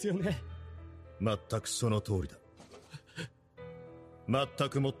ないですよね。全くその通りだ。全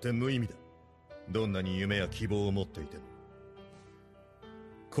くもって無意味だ。どんなに夢や希望を持っていても、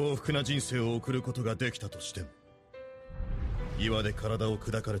幸福な人生を送ることができたとしても、岩で体を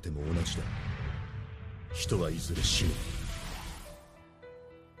砕かれても同じだ。人はいずれ死ぬ。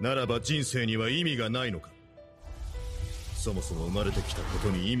ならば人生には意味がないのか。そもそも生まれてきたこと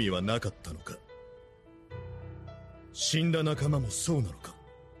に意味はなかったのか。死んだ仲間もそうなのか。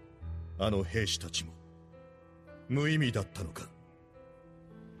あの兵士たちも無意味だったのか。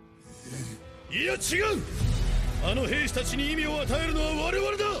いや違う。あの兵士たちに意味を与えるのは我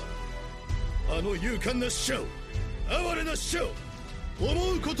々だ。あの勇敢な死者を、哀れな死者を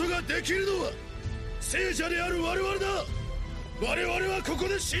思うことができるのは聖者である我々だ。我々はここ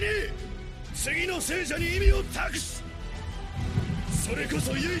で死に、次の聖者に意味を託す。それこ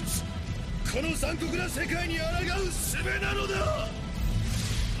そ唯一この残酷な世界に抗う術なのだ。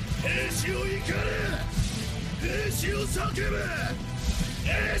兵士を怒れ、兵士を叫べ、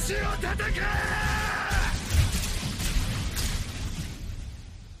兵士を戦え。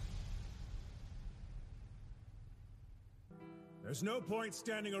There's no point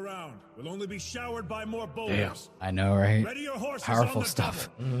standing around. We'll only be showered by more boulders. I know, right? Ready your horses. Powerful on the stuff.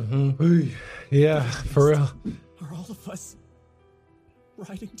 Mm-hmm. Yeah, for real. Are all of us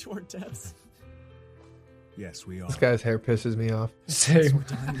riding to our deaths? Yes, we are. This guy's hair pisses me off. Since we're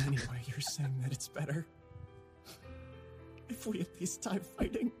dying anyway, you're saying that it's better if we at least die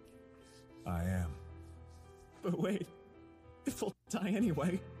fighting? I am. But wait, if we'll die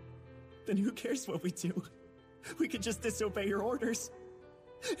anyway, then who cares what we do? We could just disobey your orders,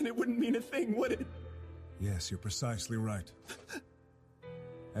 and it wouldn't mean a thing, would it? Yes, you're precisely right.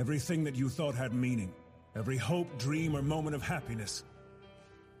 Everything that you thought had meaning, every hope, dream, or moment of happiness,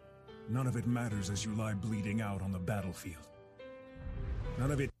 none of it matters as you lie bleeding out on the battlefield. None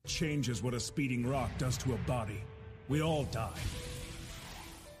of it changes what a speeding rock does to a body. We all die.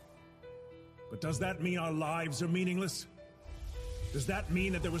 But does that mean our lives are meaningless? Does that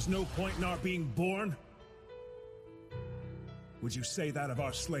mean that there was no point in our being born? Would you say that of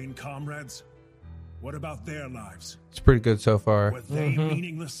our slain comrades? What about their lives? It's pretty good so far. Were they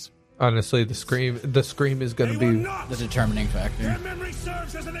meaningless? Honestly, the scream is going to be the determining factor. Their memory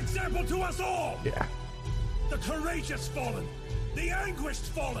serves as an example to us all. Yeah. The courageous fallen, the anguished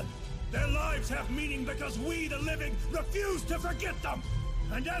fallen. Their lives have meaning because we, the living, refuse to forget them.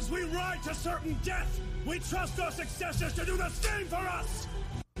 And as we ride to certain death, we trust our successors to do the same for us.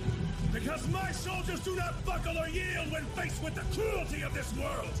 Because my soldiers do not buckle or yield when faced with the cruelty of this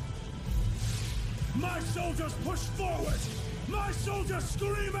world. My soldiers push forward. My soldiers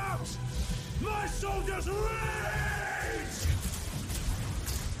scream out. My soldiers rage!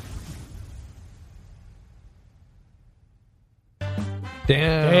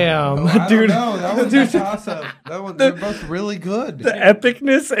 Damn, I dude. don't know. That was a toss-up. That one, they're both really good. The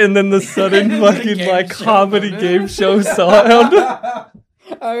epicness and then the sudden fucking like comedy game show sound.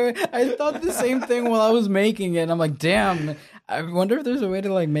 I thought the same thing while I was making it. I'm like, damn. I wonder if there's a way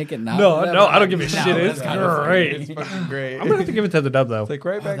to like make it not. No, I don't give a shit. It's that's kinda great. It's fucking great. I'm gonna have to give it to the dub though. It's like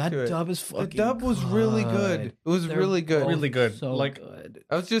right back that to it. dub is fucking. The dub was really good. It was They're really good. Really good. So Like- good.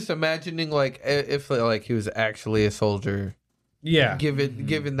 I was just imagining like if like he was actually a soldier. Yeah.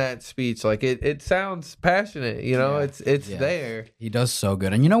 Given that speech, like it sounds passionate. You know, Yeah. it's Yeah. there. He does so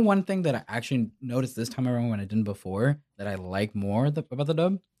good. And you know one thing that I actually noticed this time around when I didn't before that I like more about the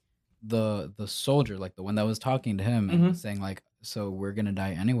dub? The soldier, like the one that was talking to him and saying like, so we're gonna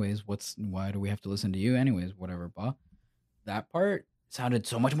die anyways. Why do we have to listen to you anyways? Whatever, blah. That part sounded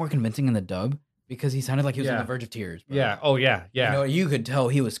so much more convincing in the dub because he sounded like he was on Yeah. the verge of tears. Bro. Yeah. Oh yeah. Yeah. You know, you could tell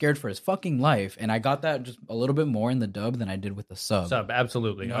he was scared for his fucking life, and I got that just a little bit more in the dub than I did with the sub. Sub.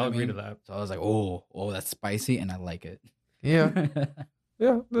 Absolutely. You know I'll what I agree mean? to that. So I was like, oh, that's spicy, and I like it. Yeah,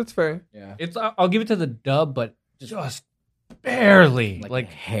 yeah, that's fair. Yeah. It's. I'll give it to the dub, but just barely Like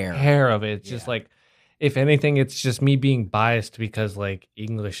hair. hair of it. It's Yeah. just like, if anything, it's just me being biased because like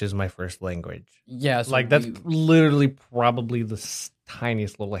English is my first language. Yeah, so like that's literally probably the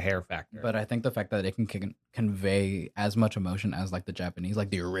tiniest little hair factor. But I think the fact that it can convey as much emotion as like the Japanese, like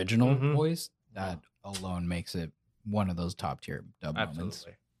the original voice, that alone makes it one of those top tier dub moments.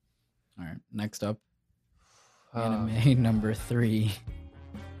 Absolutely. All right, next up, anime number 3.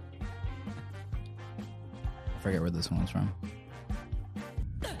 I forget where this one was from.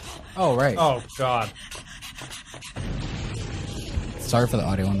 Oh right. Oh god. Sorry for the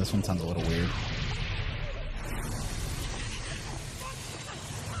audio on this one. Sounds a little weird.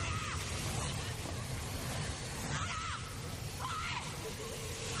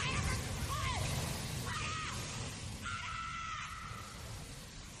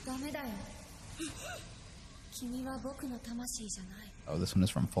 Oh, this one is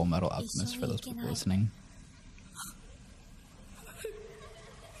from Full Metal Alchemist for those people listening.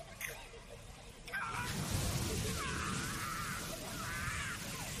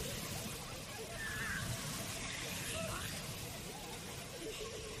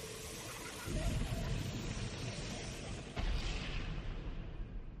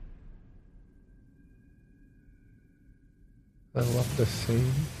 I love this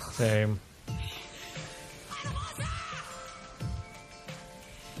scene. Same.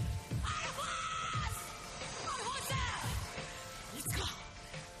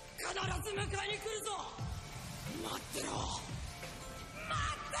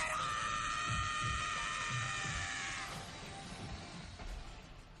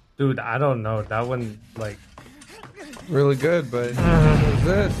 Dude, I don't know. That one, like, Really good, but what is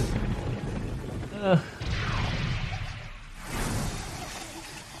this?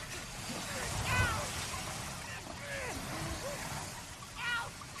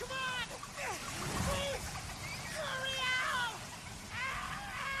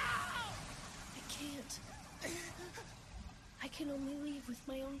 I can't. I can only leave with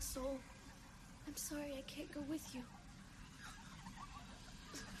my own soul. I'm sorry I can't go with you.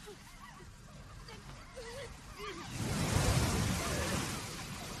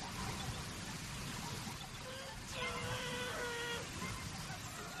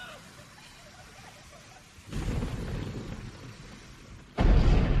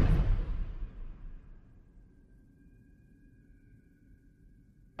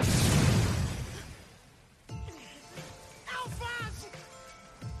 Alphonse!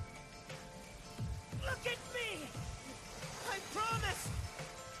 Look at me! I promise!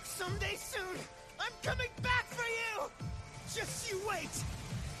 Someday soon, I'm coming back for you! Just you wait!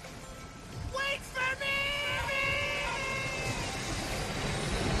 Wait for me!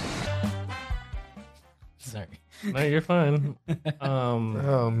 Sorry. no, you're fine.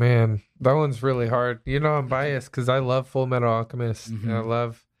 Oh man, that one's really hard. You know, I'm biased because I love Full Metal Alchemist. And I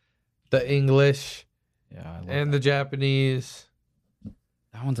love the English Yeah, I love and the Japanese.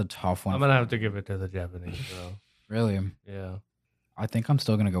 that one's a tough one. I'm gonna have to give it to the Japanese, though. Really? Yeah. I think I'm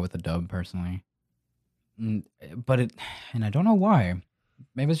still gonna go with the dub personally. But I don't know why.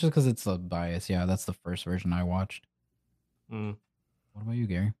 Maybe it's just because it's a bias. Yeah, that's the first version I watched. Mm. What about you,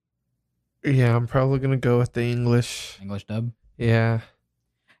 Gary? Yeah, I'm probably gonna go with the English. English dub? Yeah,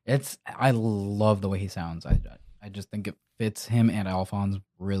 I love the way he sounds. I just think it fits him and Alphonse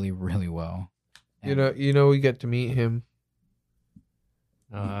really, really well. you know, we get to meet him.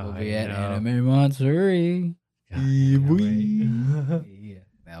 We'll be at Anime Matsuri. Yeah, boy. Yeah,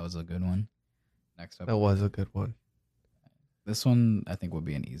 that was a good one. Next up, That was a good one. this one I think would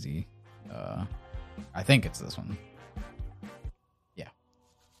be an easy. I think it's this one.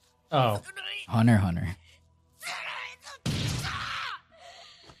 Oh. Hunter x Hunter. なんで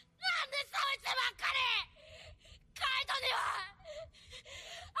そいつばっかりカイトには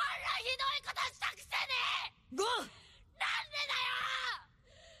あんなひどいことしたくせにゴンなんでだよ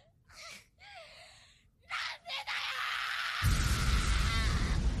なんでだよ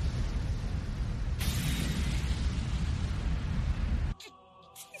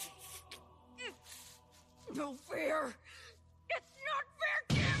No fear. It's not fair,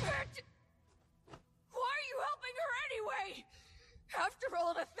 damn it! Why are you helping her anyway? After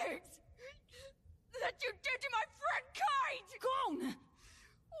all the things that you did to my friend Kite! Gong!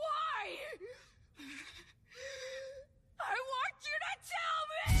 Why? I want you to tell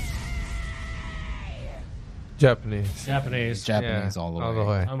me! Japanese. Japanese. Japanese Yeah, all the all way. the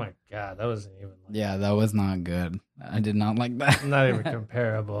way. Oh my god, that wasn't even like, Yeah, that was not good. I did not like that. not even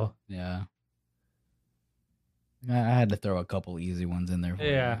comparable. Yeah. I had to throw a couple easy ones in there for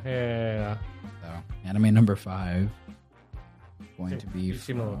Yeah. So, anime number 5 going to be You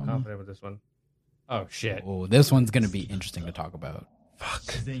seem a little from- confident with this one. Oh shit. Oh, this one's going to be interesting to talk about. Fuck.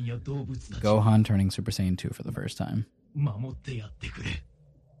 自然や動物たち Gohan turning Super Saiyan 2 for the first time. 守ってやってくれ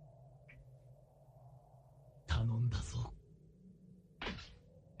頼んだぞ 「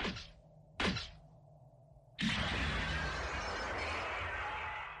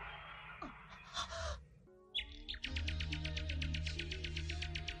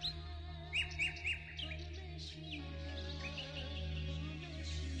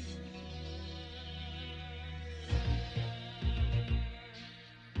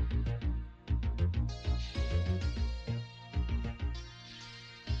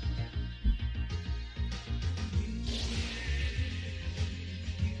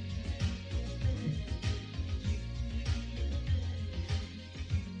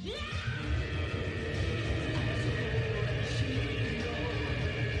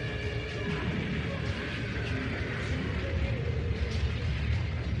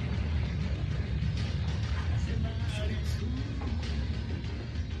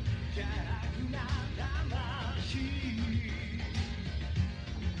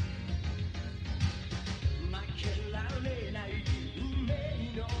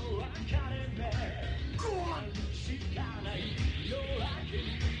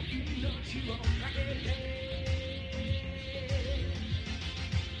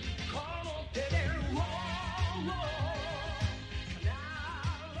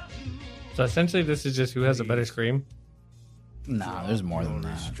So essentially, this is just who has a better scream. Nah, there's more than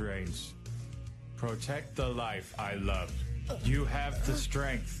that. Restraints. Protect the life I loved. You have the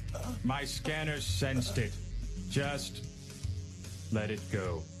strength. My scanners sensed it. Just let it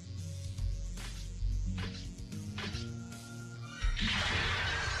go.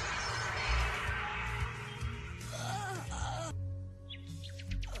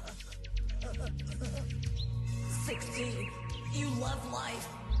 You love life.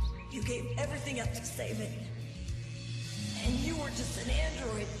 You gave everything up to save it. And you were just an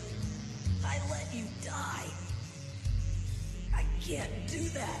android. I let you die. I can't do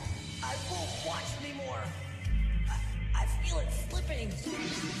that. I won't watch anymore. I feel it slipping.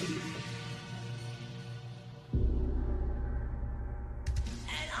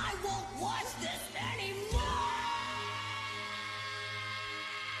 And I won't watch this anymore!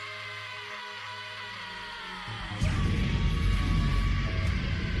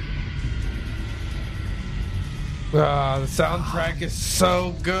 The soundtrack is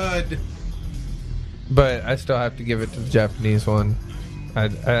so good. But I still have to give it to the Japanese one. I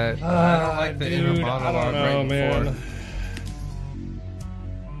don't like the inner monologue right before.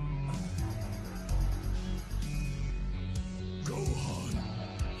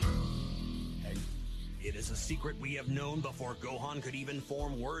 It is a secret we have known before Gohan could even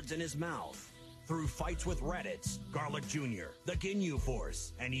form words in his mouth. Through fights with Raditz, Garlic Jr., the Ginyu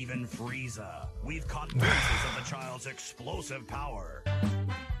Force, and even Frieza, we've caught glimpses of the child's explosive power.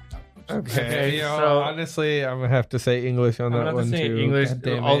 Okay, so honestly, I'm gonna have to say English on that one too. English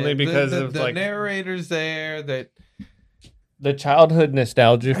only because of the narrators there. That the childhood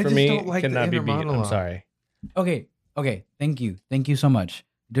nostalgia I for just me don't like cannot the be beat. I'm monologue. sorry. Okay. Thank you so much,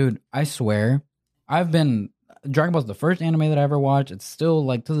 dude. I swear, Dragon Ball's the first anime that I ever watched. It's still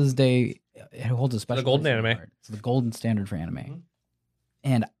like to this day, it holds a special. The golden place in my anime. heart. It's the golden standard for anime.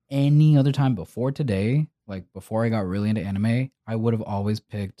 And any other time before today, like before I got really into anime, I would have always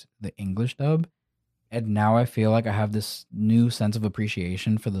picked the English dub. And now I feel like I have this new sense of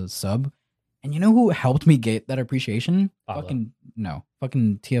appreciation for the sub. And you know who helped me get that appreciation? Fucking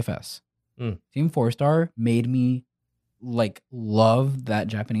TFS. Team 4-Star made me like love that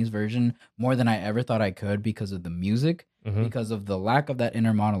Japanese version more than I ever thought I could because of the music, because of the lack of that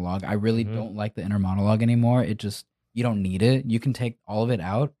inner monologue. I really don't like the inner monologue anymore. It just, you don't need it. You can take all of it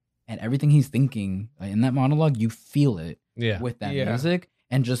out, and everything he's thinking in that monologue, you feel it with that music,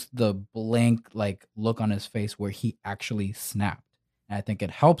 and just the blank like look on his face where he actually snapped. And I think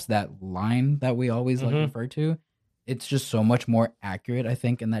it helps that line that we always like refer to. It's just so much more accurate, I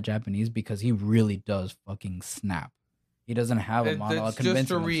think, in that Japanese because he really does fucking snap. He doesn't have a monologue. It's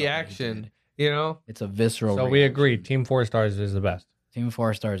just a reaction, you know. It's a visceral. So we agree. Team 4 Stars is the best. Team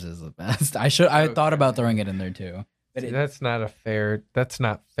 4 Stars is the best. I thought about throwing it in there too. But That's not fair. That's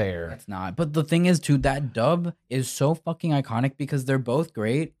not. But the thing is, too, that dub is so fucking iconic because they're both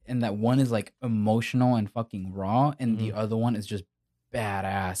great, and that one is like emotional and fucking raw, and the other one is just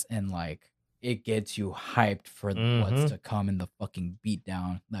badass and like it gets you hyped for what's to come in the fucking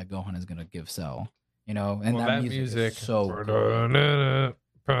beatdown that Gohan is gonna give Cell. You know, and that music is so good.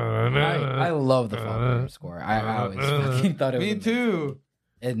 I love the Father score. I always fucking thought it was amazing. Too.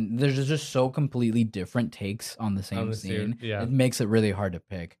 And there's just so completely different takes on the same scene. Yeah. It makes it really hard to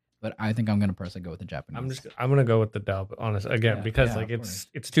pick. But I think I'm gonna personally go with the Japanese. I'm gonna go with the dub, honestly, because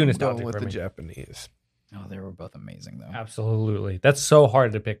it's too nostalgic with for the me. Japanese. Oh, they were both amazing though. Absolutely, that's so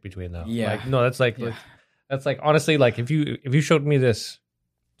hard to pick between though. Yeah. Like, no, that's like honestly, like if you showed me this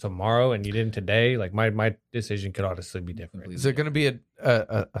tomorrow and you didn't today, like my decision could honestly be different. Is there going to be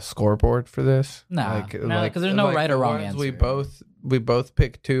a scoreboard for this? Nah, because there's no right or wrong answer. We both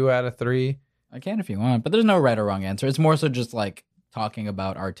pick 2 out of 3. I can if you want, but there's no right or wrong answer. It's more so just like talking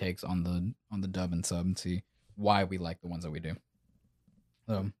about our takes on the dub and sub and see why we like the ones that we do.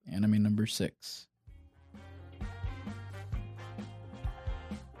 So, anime number 6.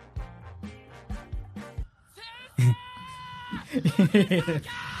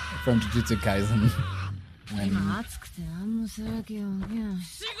 From Jujutsu Kaisen.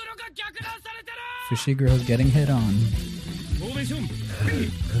 Fushiguro's getting hit on.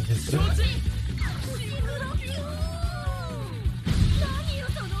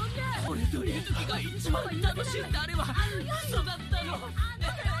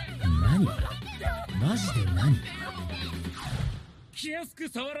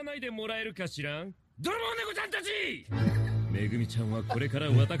めぐみちゃんはこれから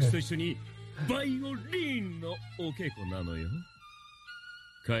私と一緒にバイオリンのお稽古なのよ。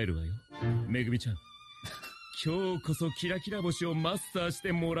帰るわよ、めぐみちゃん。今日こそキラキラ星をマスターし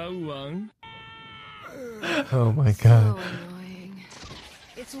てもらうわん。Oh my god.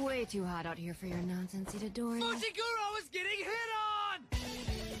 It's It's way too hot out here for your nonsense, Itadori. Fushiguro is getting hit on!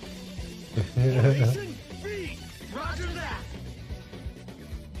 Formation B! Roger that!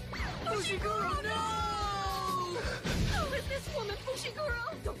 Fushiguro, no! Who is this woman,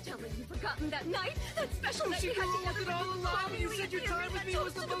 Fushiguro? Don't tell me you've forgotten that night, that special night we had together. Look at all the love. You said your time with me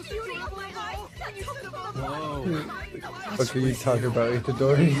was the most enjoyable of all. And you said about What are you talking about,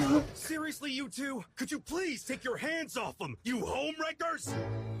 Itadori? Seriously, you two? Could you please take your hands off him, you homewreckers?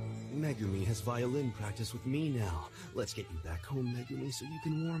 Megumi has violin practice with me now. Let's get you back home, Megumi, so you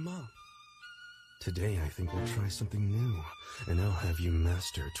can warm up. Today, I think we'll try something new, and I'll have you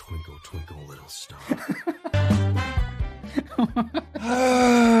master Twinkle Twinkle Little Star.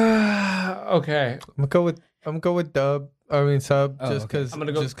 Okay, I'm gonna go with dub. I mean sub, just because. I'm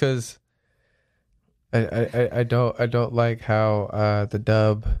gonna go. Just because. I don't like how the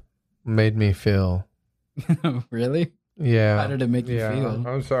dub made me feel. Really? Yeah. How did it make you feel?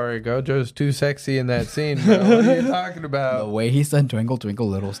 I'm sorry, Gojo's too sexy in that scene. Bro. What are you talking about? The way he said "Twinkle Twinkle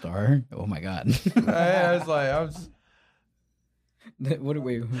Little Star." Oh my god! I was like,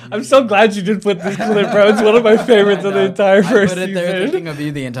 I'm so glad you did put this clip, bro. It's one of my favorites of the entire first I put it there season. thinking of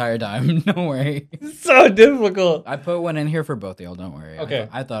you the entire time. Don't worry. It's so difficult. I put one in here for both of y'all. Don't worry. Okay.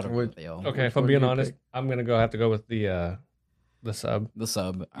 I thought of both of y'all. Okay, if I'm being honest, I'm gonna have to go with the sub. The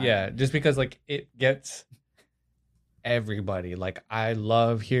sub. Yeah, just because like it gets everybody. Like I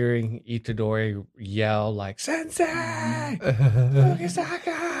love hearing Itadori yell like "Sensei,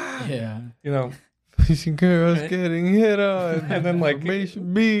 Fugisaka." Yeah. You know. Girls getting hit on, and then like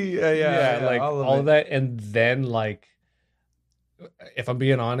Formation B, like all of that, and then like, if I'm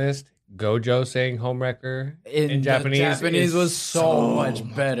being honest, Gojo saying "homewrecker" in Japanese was so much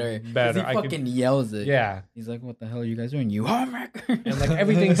better. Better. He fucking yells it. Yeah, he's like, "What the hell are you guys doing? You homewrecker!" And like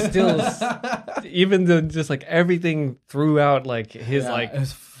everything still, even the just like everything throughout, like his like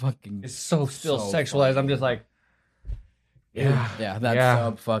it's fucking, it's so still so sexualized. funny. I'm just like. Yeah, that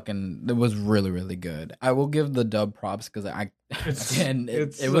sub fucking it was really, really good. I will give the dub props because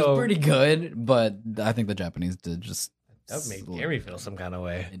it was pretty good, but I think the Japanese did just that made Gary feel some kind of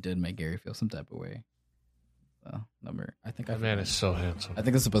way. It did make Gary feel some type of way. Number, I think that man is so handsome. I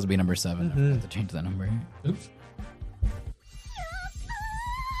think it's supposed to be number 7. I have to change that number. Oops.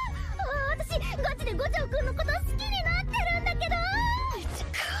 私ガチで五条くんのこと好きになってるんだけどめっちゃ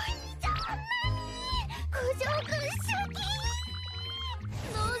可愛いじゃん五条くん初期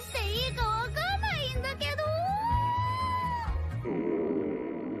どうしていいかわかんないんだけど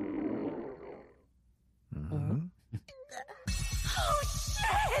Oh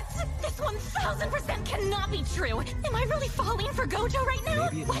shit! This 1000% cannot be true. Am I really falling for Gojo right now?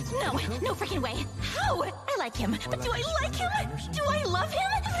 What? No freaking way. How? I like him, but do I like him? Do I love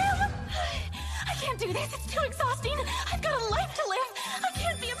him? I can't do this. It's too exhausting. I've got a life to live. I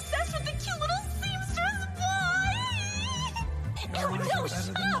can't be obsessed with the cute little seamstress. Why? Oh no,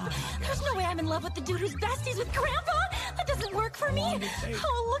 shut up! There's no way I'm in love with the dude who's besties with Grandpa. That doesn't work for me.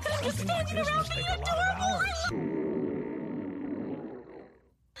 Oh, look at him just standing around being adorable.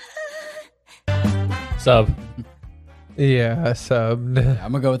 Sub. Yeah, sub.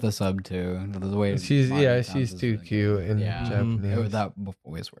 I'm gonna go with the sub too. The way she's too cute in Japanese. That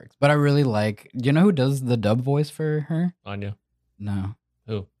voice works. But I really like. Do you know who does the dub voice for her? Anya. No.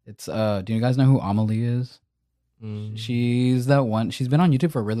 Who? It's do you guys know who Amelie is? She's that one. She's been on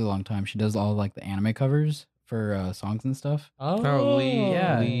YouTube for a really long time. She does all like the anime covers for songs and stuff. Oh, Lee.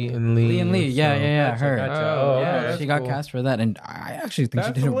 Yeah. Lee and Lee. Yeah, Gotcha, her. gotcha. Oh, Yeah, okay, she got cool. cast for that, and I actually think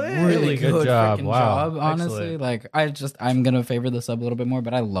That's she did a lit. really good job. freaking Wow. job. Honestly, Excellent. like I'm gonna favor the sub a little bit more,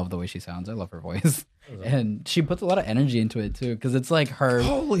 but I love the way she sounds. I love her voice, and she puts a lot of energy into it too, because it's like her.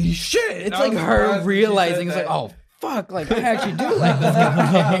 Holy shit! It's like her realizing it's like, oh fuck, like I actually do like this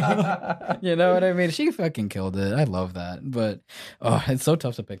guy. You know what I mean? She fucking killed it. I love that, but it's so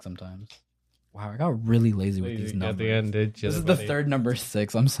tough to pick sometimes. Wow, I got really lazy with these numbers. At the end, did you? This is the third number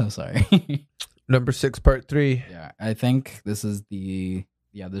 6. I'm so sorry. Number 6, part 3. Yeah, I think this is this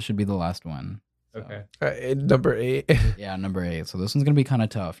should be the last one. So. Okay. Number 8. Yeah, number 8. So this one's gonna be kind of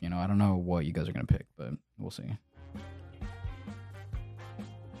tough. You know, I don't know what you guys are gonna pick, but we'll see.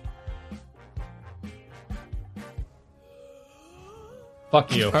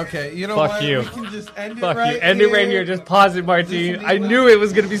 Fuck you. Okay, you know Fuck what? you. We can just end it Fuck right you. End it right here. Just pause it, Martine. I knew it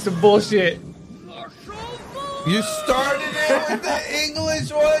was gonna be some bullshit. You started it with the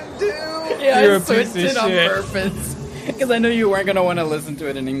English one too. Yeah, You're I a piece switched of it on shit. purpose because I knew you weren't gonna want to listen to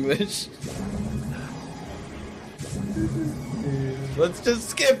it in English. Let's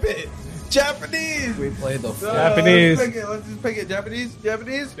just skip it. Japanese. We play the Japanese. Let's just pick it. Japanese.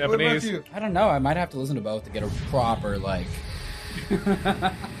 What about you? I don't know. I might have to listen to both to get a proper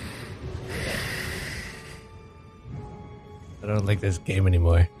I don't like this game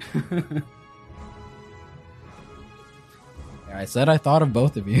anymore. I said I thought of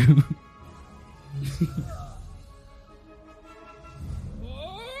both of you.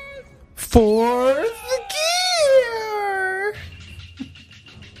 Fourth gear.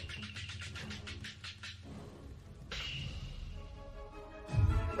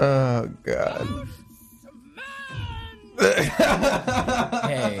 Oh God.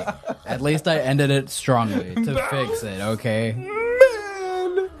 Hey, at least I ended it strongly to fix it, okay?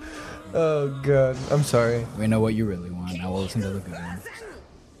 Man. Oh God. I'm sorry. We know what you really want. Now we'll listen to the good one.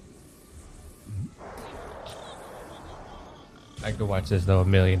 I could watch this though a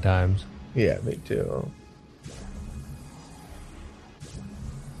million times. Yeah, me too.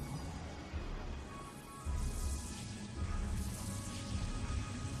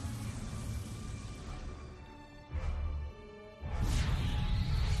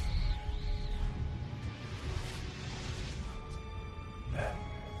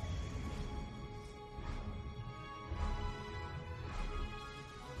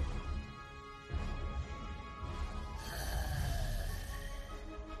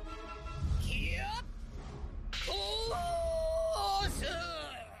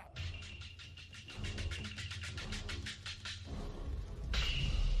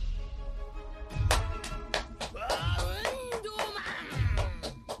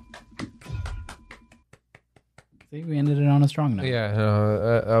 See, we ended it on a strong note.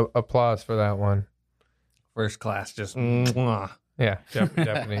 Yeah, applause for that one. First class, just mwah. Yeah,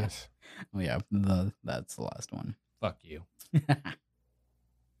 Japanese. Oh yeah, that's the last one. Fuck you.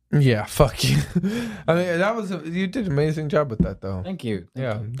 Yeah, fuck you. I mean, you did an amazing job with that, though. Thank you.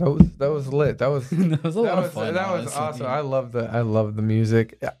 That was lit. That was that was a lot of fun. That was awesome. I love the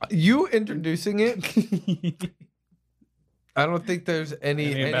music. You introducing it. I don't think there's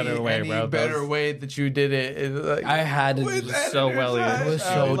any better way that you did it. It's like, I had to do so well. I was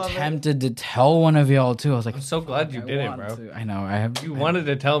so tempted to tell one of y'all too. I was like, I'm so glad you did it, bro. I know. I have. You wanted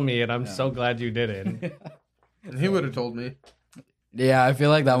to tell me, and I'm so glad you did it. He would have told me. Yeah, I feel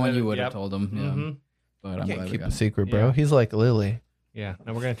like that one you would have told him. Yeah. Mm-hmm. But I'm Can't glad we keep got a it. secret, bro. Yeah. He's like Lily. Yeah.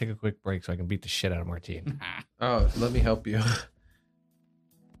 Now we're gonna take a quick break so I can beat the shit out of Martine. Oh, let me help you.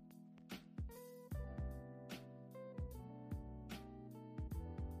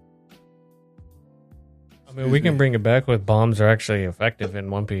 I mean, we can bring it back with bombs are actually effective in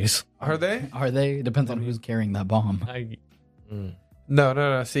One Piece. Are they? Are they? It depends on who's carrying that bomb.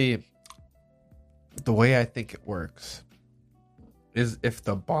 No. See, the way I think it works is if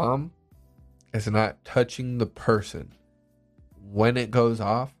the bomb is not touching the person when it goes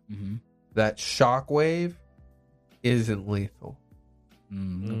off, that shockwave isn't lethal.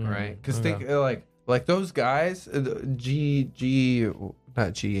 Right? Because think like those guys, not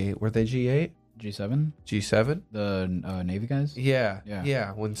G8, were they G8? G7? G7? The Navy guys? Yeah.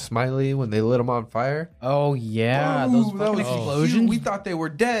 When they lit them on fire. Oh, yeah. Ooh, those that fucking was explosions? We thought they were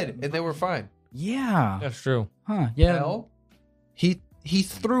dead, and they were fine. Yeah. That's true. Huh. Yeah. Hell, he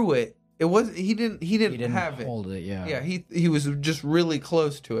threw it. It was he didn't have it. Hold it, yeah. Yeah, he was just really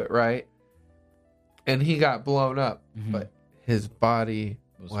close to it, right? And he got blown up, but his body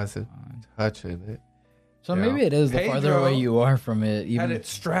wasn't touching it. So You maybe know? it is the farther Pedro away you are from it. Even had it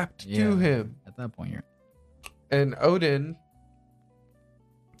strapped to him. At that point, you're. And Odin,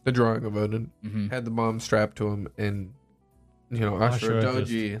 the drawing of Odin, had the bomb strapped to him, and Ashura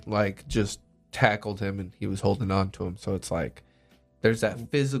Doji just tackled him, and he was holding on to him. So it's like there's that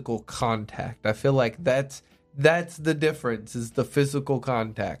physical contact. I feel like that's the difference, is the physical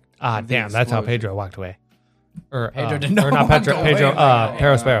contact. Ah, damn, that's how Pedro walked away. Or Pedro did not or not walk Pedro. away.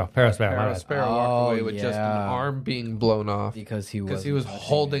 Perospero. Perospero walked away with just an arm being blown off because he was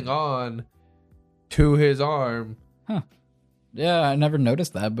holding on to his arm. Huh. Yeah, I never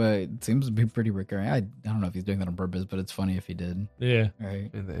noticed that, but it seems to be pretty recurring. I don't know if he's doing that on purpose, but it's funny if he did. Yeah. Right.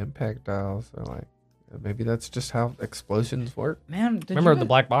 And the impact dials are like, maybe that's just how explosions work. Man, remember the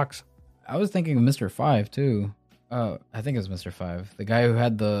black box? I was thinking of Mr. 5 too. I think it was Mr. 5, the guy who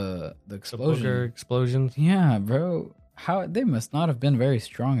had the explosion. The explosions. Yeah, bro. How they must not have been very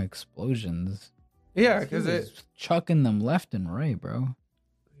strong explosions. Yeah, because it chucking them left and right, bro.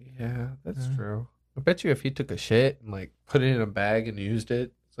 Yeah, that's true. I bet you if he took a shit and put it in a bag and used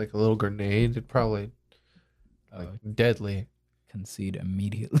it, it's like a little grenade. It'd probably deadly. Concede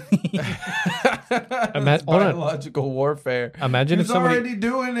immediately. Biological warfare. Imagine He's if somebody already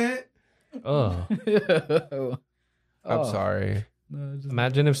doing it. Oh. I'm sorry.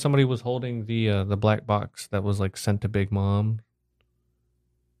 Imagine if somebody was holding the black box that was sent to Big Mom,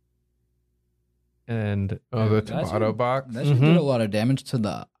 And the That tomato should- box. That should do a lot of damage to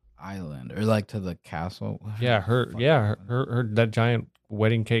the island or like to the castle. yeah, her that giant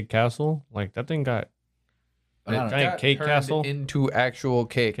wedding cake castle, like that thing got But I don't- giant Got cake turned castle into actual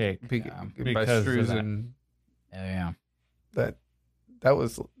cake, Cake, by because of Strews that. and Yeah. that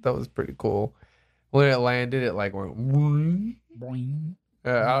was pretty cool. When it landed, it like went. Whoom. Boing.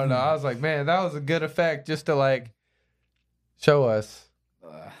 I don't know. I was like, man, that was a good effect just to like show us.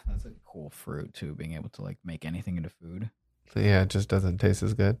 That's a cool fruit too, being able to like make anything into food. Yeah, it just doesn't taste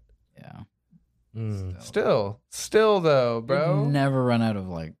as good. Yeah. Still though, bro. You'd never run out of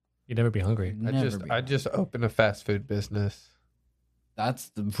like. You'd never be hungry. I just opened a fast food business. That's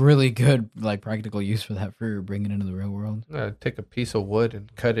the really good like practical use for that fruit. Bring it into the real world. Take a piece of wood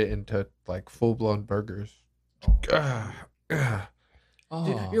and cut it into like full blown burgers.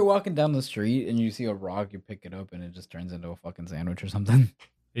 Dude, you're walking down the street and you see a rock, you pick it up and it just turns into a fucking sandwich or something.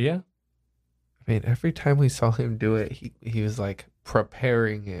 Yeah. I mean, every time we saw him do it, he was like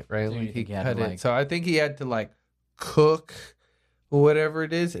preparing it, right? So you Like he think he had cut to, it. like- So I think he had to like cook whatever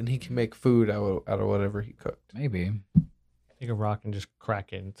it is, and he can make food out of whatever he cooked. Maybe. Take a rock and just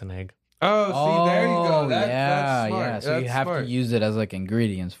crack it. It's an egg. Oh, see, there you go. That's smart. yeah. So you That's have smart. to use it as like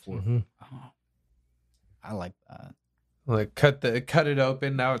ingredients for. Mhm. Oh, I like that. Like cut it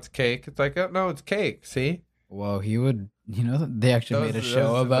open. Now it's cake. It's like, oh no, it's cake. See? Well, he would. You know, they actually made a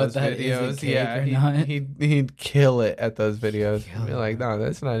show about those that. Is it cake yeah, or not? he'd kill it at those videos. He'd be like, no,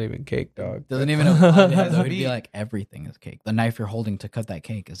 that's not even cake, dog. Doesn't That's even know what it has. He'd meat. be like, everything is cake. The knife you're holding to cut that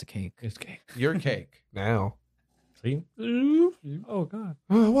cake is a cake. It's cake. Your cake now. See? Oh god.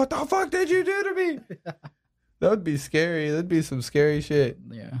 What the fuck did you do to me? That would be scary. That'd be some scary shit.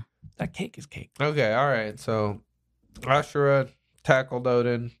 Yeah. That cake is cake. Okay, all right. So Ashura tackled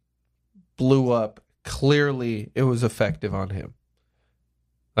Odin, blew up. Clearly, it was effective on him.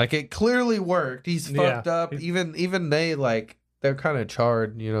 Like it clearly worked. He's fucked up. Even they like they're kind of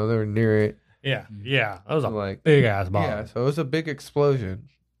charred. You know, they're near it. Yeah. Yeah. That was a Like big ass bomb. Yeah, so it was a big explosion.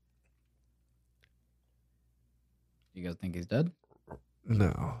 You guys think he's dead?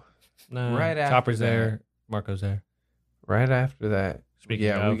 No. No. Right after Chopper's that. there. Marco's there. Right after that, Speaking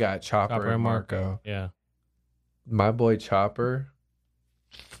yeah, we of, got Chopper and Marco. Yeah. My boy Chopper.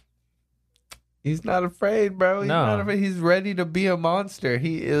 He's not afraid, bro. He's not afraid. He's ready to be a monster.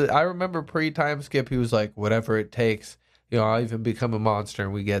 I remember pre-time skip. He was like, whatever it takes. You know, I'll even become a monster,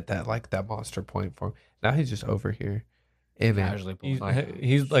 and we get that monster point for him. Now he's just over here, and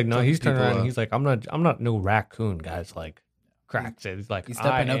He's like, no, he's turning around. And up. he's like, I'm not no raccoon, guys. Like, cracks it. He's like, He's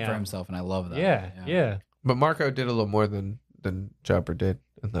stepping I up for am. himself, and I love that. Yeah. But Marco did a little more than Chopper did.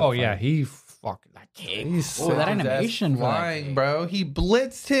 in that Oh yeah, fight. he fucking that cake. He's Oh, that sent his ass animation for that flying, cake. bro. He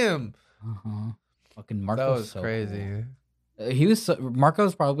blitzed him. Fucking Marco's That was so crazy. cool. He was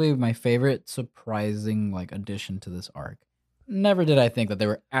Marco's probably my favorite surprising like addition to this arc. Never did I think that they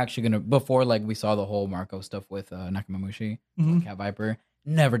were actually gonna before like we saw the whole Marco stuff with Nakamamushi, Cat Viper.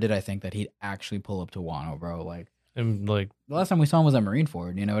 Never did I think that he'd actually pull up to Wano, bro. Like And like the last time we saw him was at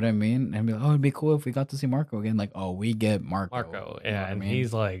Marineford. You know what I mean? And be like, oh, it'd be cool if we got to see Marco again. Like, oh, we get Marco. Marco, You know yeah, what I and mean?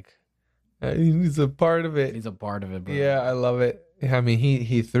 he's like, He's a part of it. He's a part of it, bro. Yeah, I love it. I mean,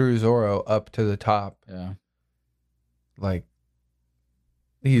 he threw Zoro up to the top. Yeah. Like,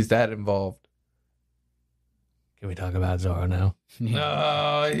 he's that involved. can we talk about Zoro now?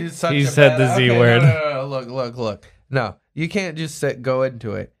 No, he's such He a said bad- the Z okay, word. No. Look. No, you can't just go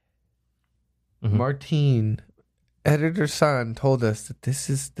into it. Mhm. Martine, editor San, told us that this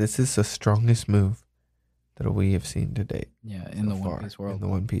is the strongest move that we have seen to date. Yeah, in the One Piece world. In the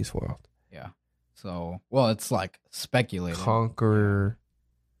One Piece world. Yeah. So, well, it's like speculated. Conqueror.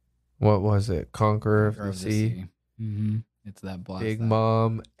 What was it? Conqueror of the Sea. Mm-hmm. It's that blast. Big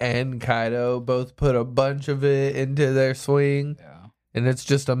Mom and Kaido both put a bunch of it into their swing. Yeah. And it's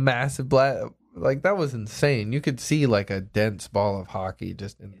just a massive blast. Like, that was insane. You could see, like, a dense ball of hockey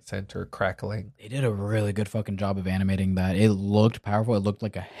just in the center crackling. They did a really good fucking job of animating that. It looked powerful. It looked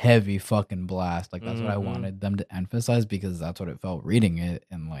like a heavy fucking blast. Like, that's what I Mhm. wanted them to emphasize because that's what it felt reading it.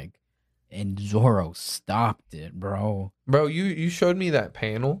 And Zoro stopped it, bro. Bro, you showed me that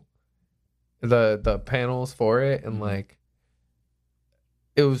panel. The panels for it. And, like,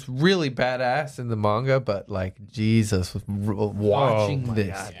 it was really badass in the manga. But, like, Jesus, watching my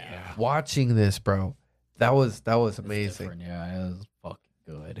this. God, Watching this, bro. That was amazing. Different. Yeah, it was fucking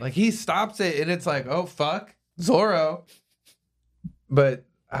good. Like, he stops it and it's like, oh fuck, Zoro. But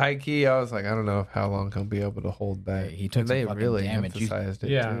high key, I was like, I don't know how long he'll be able to hold that. He took And they some fucking really damage. emphasized it.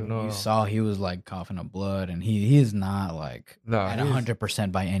 Yeah, too. no. You saw he was like coughing up blood, and he is not like at he's-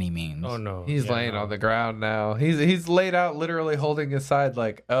 100% by any means. Oh no, He's laying on the ground now. He's laid out, literally holding his side,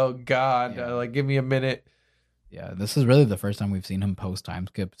 like, oh god, like give me a minute. Yeah, this is really the first time we've seen him post time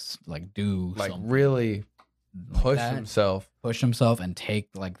skips, like do Like something really like push that. himself. And take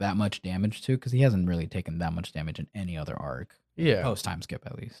like that much damage too, because he hasn't really taken that much damage in any other arc. Yeah. Post time skip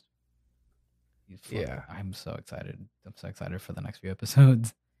at least. Yeah. I'm so excited. I'm so excited for the next few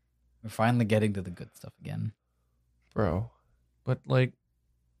episodes. We're finally getting to the good stuff again. Bro. But like,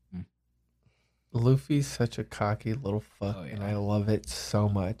 Luffy's such a cocky little fuck, and I love it so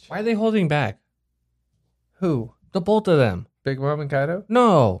much. why are they holding back? Who? The both of them. Big Mom and Kaido?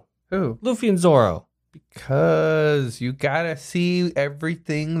 No. Who? Luffy and Zoro. Because you gotta see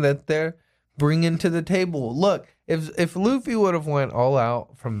everything that they're bringing to the table. Look, if Luffy would have went all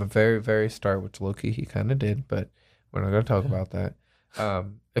out from the very, very start, which Loki he kind of did, but we're not gonna talk about that.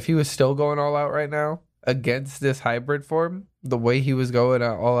 If he was still going all out right now against this hybrid form, the way he was going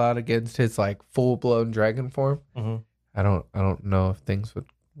all out against his like full blown dragon form, I don't know if things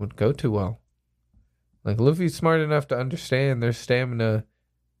would go too well. Like Luffy's smart enough to understand their stamina.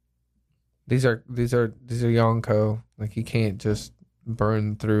 These are Yonko. Like he can't just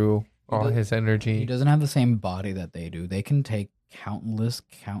burn through all his energy. He doesn't have the same body that they do. They can take countless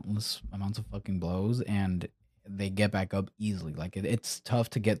amounts of fucking blows and they get back up easily. Like it's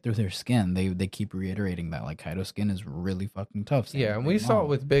tough to get through their skin. They keep reiterating that like Kaido's skin is really fucking tough. Same Yeah, with and Big we saw Mom. it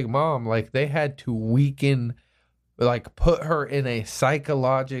with Big Mom. Like they had to weaken, like put her in a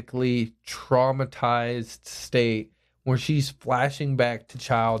psychologically traumatized state where she's flashing back to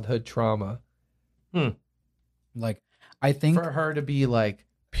childhood trauma. Like I think for her to be like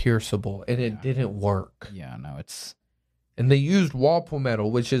pierceable, and it didn't work. Yeah, no, it's. And they used Walpole metal,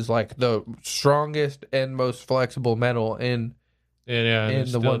 which is like the strongest and most flexible metal in it the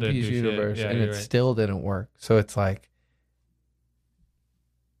still One didn't Piece do shit. universe, Yeah, and you're it right. still didn't work. So it's like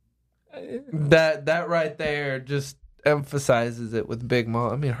that right there just emphasizes it with Big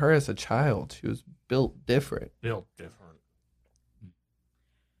Mom. I mean, her as a child, she was built different.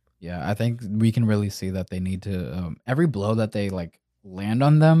 Yeah, I think we can really see that they need to every blow that they like land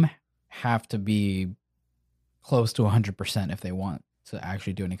on them have to be close to 100% if they want to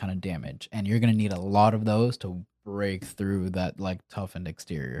actually do any kind of damage, and you're gonna need a lot of those to break through that like toughened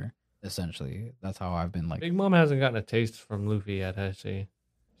exterior. Essentially, that's how I've been like. Big Mom hasn't gotten a taste from Luffy yet, has she?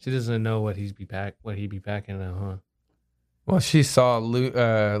 She doesn't know what he'd be packing now, huh? Well, she saw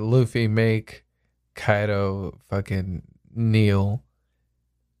Luffy make Kaido fucking kneel.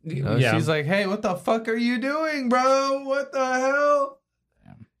 You know, Yeah. she's like, "Hey, what the fuck are you doing, bro? What the hell?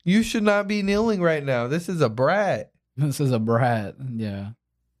 You should not be kneeling right now. This is a brat." This is a brat. Yeah,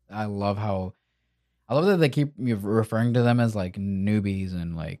 I love that they keep referring to them as like newbies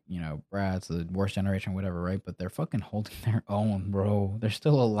and like, you know, brats, the worst generation, whatever, right? But they're fucking holding their own, bro. They're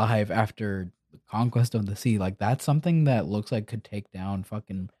still alive after the conquest of the sea. Like that's something that looks like could take down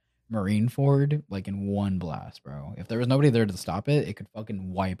fucking Marineford like in one blast, bro. If there was nobody there to stop it, it could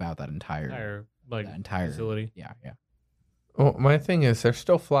fucking wipe out that entire facility. Yeah. Well, my thing is, they're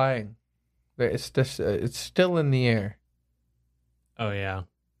still flying. It's still in the air. Oh yeah.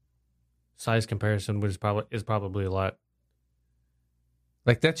 Size comparison is probably a lot.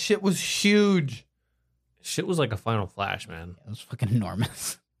 Like that shit was huge. Shit was like a Final Flash, man. It was fucking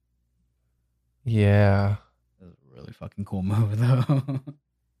enormous. Yeah. That was a really fucking cool move, though.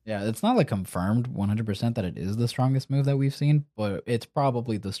 Yeah, it's not like confirmed 100% that it is the strongest move that we've seen, but it's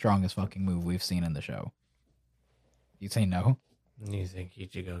probably the strongest fucking move we've seen in the show. You'd say no? You think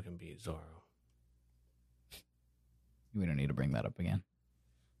Ichigo can beat Zoro? We don't need to bring that up again.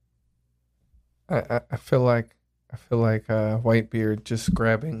 I feel like Whitebeard just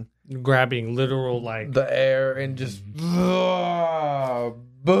grabbing literal like the air and just boom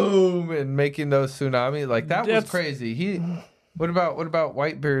and making those tsunami. Like that was crazy. What about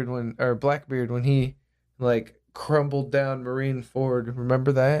Whitebeard or Blackbeard when he like crumbled down Marineford?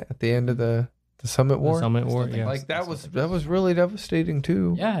 Remember that at the end of the Summit War? Summit War, yeah. Like that was really devastating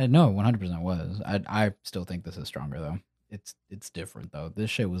too. Yeah, no, 100% was. I still think this is stronger though. It's different though. This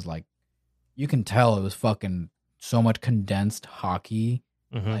shit was like, you can tell it was fucking so much condensed hockey,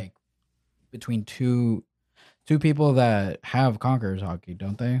 like between two people that have Conqueror's hockey,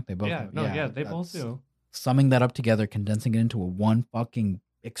 don't they? They both. They both do. Summing that up together, condensing it into a one fucking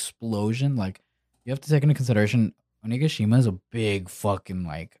explosion. Like you have to take into consideration, Onigashima is a big fucking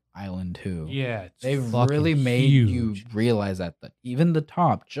like island too. Yeah, it's they've fucking really made huge. you realize that even the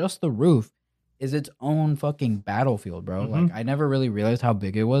top, just the roof, is its own fucking battlefield, bro. Mhm. Like I never really realized how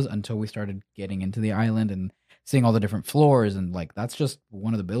big it was until we started getting into the island and seeing all the different floors, and like that's just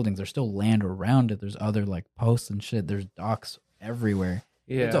one of the buildings. There's still land around it. There's other like posts and shit. There's docks everywhere.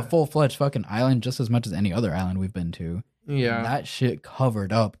 It's a Yeah. full-fledged fucking island just as much as any other island we've been to. Yeah. And that shit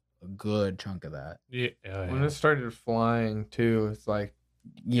covered up a good chunk of that. Yeah. When it started flying too, it's like,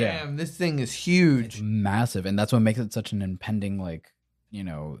 Yeah. damn, this thing is huge. It's massive, and that's what makes it such an impending like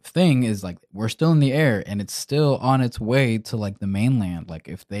thing is like we're still in the air and it's still on its way to like the mainland. Like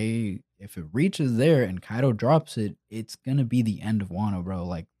if it reaches there and Kaido drops it, it's gonna be the end of Wano, bro.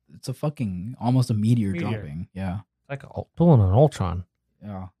 Like it's a fucking almost a meteor dropping. Yeah. Like pulling an Ultron.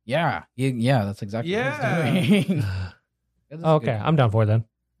 Yeah, that's exactly what Yeah. it's doing. Yeah, that's a Okay, good I'm down for it then.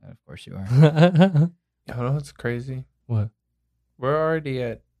 Of course you are. You know what's crazy? What? We're already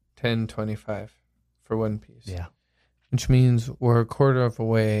at 10:25 for One Piece. Yeah. Which means we're a quarter of a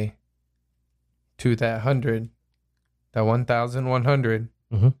way to that 100, that 1,100.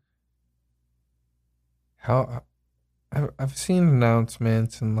 Mhm. How I've seen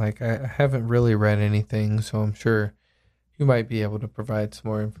announcements and like I haven't really read anything, so I'm sure you might be able to provide some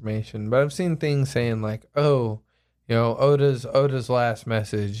more information. But I've seen things saying like, oh, Oda's last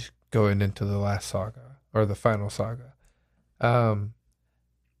message going into the last saga or the final saga.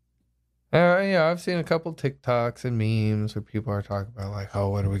 I've seen a couple TikToks and memes where people are talking about like, oh,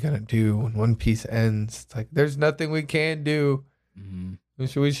 what are we gonna do when One Piece ends? It's like there's nothing we can do. We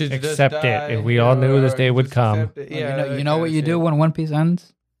should Accept just die, it. If we all knew this day would come. accept it. Yeah, Well, that you know kinda what you shit. do when One Piece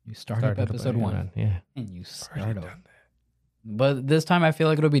ends? You start up Start up episode again, 1. yeah. And you start over. But this time I feel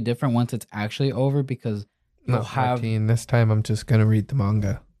like it'll be different once it's actually over because you'll No, have Martine, this time I'm just gonna read the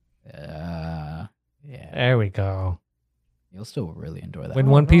manga. yeah. There we go. You'll still really enjoy that. When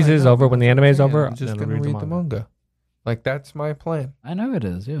One Piece is over, when the anime is over, I'm just then I'll gonna read the manga. manga. Like that's my plan. I know it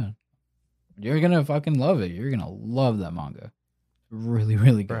is, yeah. You're gonna fucking love it. You're gonna love that manga. Really,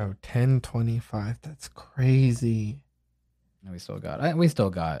 really good. Bro, 10:25. That's crazy. And we still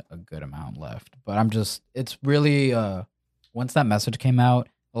got a good amount left. But it's really once that message came out,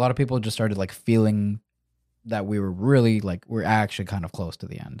 a lot of people just started like feeling that we were really like we're actually kind of close to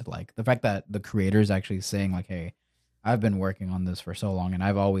the end. Like the fact that the creator is actually saying like, hey, I've been working on this for so long and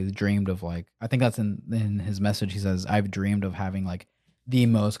I've always dreamed of like I think that's in his message he says I've dreamed of having like the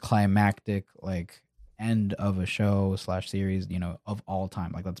most climactic like end of a show / series, of all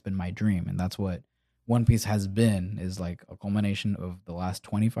time. Like that's been my dream, and that's what One Piece has been, is like a culmination of the last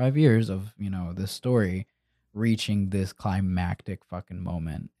 25 years of, this story reaching this climactic fucking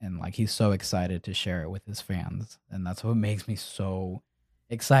moment. And like he's so excited to share it with his fans. And that's what makes me so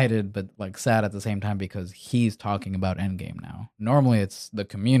excited but like sad at the same time because he's talking about Endgame now. Normally it's the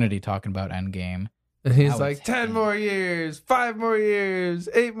community talking about Endgame. And he's Now like, it's 10 more years, 5 more years,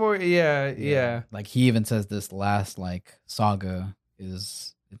 8 more. Yeah. Like he even says this last like saga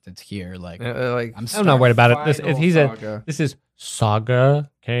is it's here. Like I'm not worried about it. This is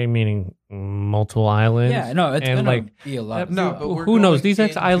saga, okay, meaning multiple islands. Yeah, no, it's and gonna be a lot. No, but we're who knows? going These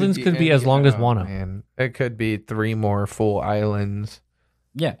next into islands the could be end- as long as oh, Wano. Man, it could be 3 more full islands.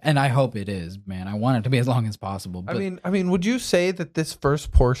 Yeah, and I hope it is, man. I want it to be as long as possible. But I mean, would you say that this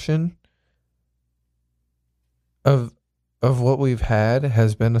first portion of what we've had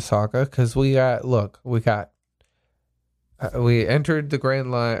has been a saga? Because we entered the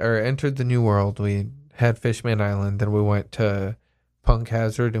Grand Line or entered the New World. We had Fishman Island, then we went to Punk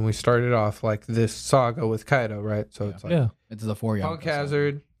Hazard, and we started off like this saga with Kaido, right? So it's like it's the 4 Punk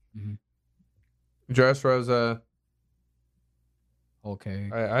Hazard, Mhm. Dressrosa. Whole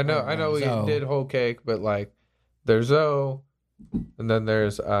Cake. I know we Zoe. did Whole Cake, but like there's Zoe, and then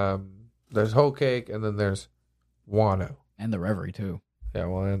there's Whole Cake, and then there's Wano. And the Reverie too. Yeah,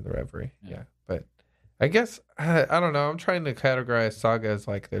 well, and the Reverie. Yeah. But I guess I don't know. I'm trying to categorize saga as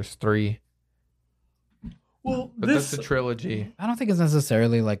like there's 3. Well, but that's a trilogy. I don't think it's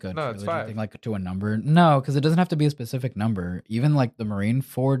necessarily like a No, it's trilogy 5. thing, like to a number. No, because it doesn't have to be a specific number. Even like the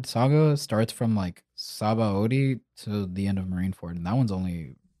Marineford saga starts from like Sabaody to the end of Marineford, and that one's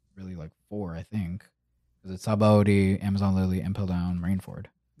only really like 4, I think, because it's Sabaody, Amazon Lily, Impel Down, Marineford.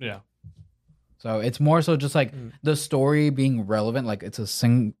 Yeah. So it's more so just like the story being relevant. Like it's a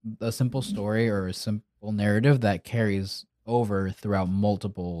simple story or a simple narrative that carries over throughout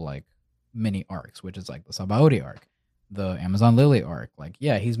multiple like mini arcs, which is like the Sabaody arc, the Amazon Lily arc. Like,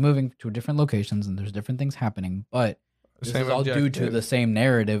 yeah, he's moving to different locations and there's different things happening, but this Same is all due to objective. the same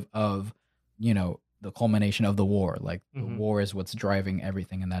narrative of, the culmination of the war. Like the war is what's driving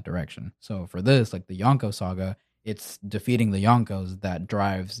everything in that direction. So for this, like the Yonko saga, it's defeating the Yonkos that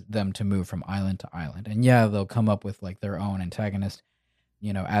drives them to move from island to island. And yeah, they'll come up with like their own antagonist,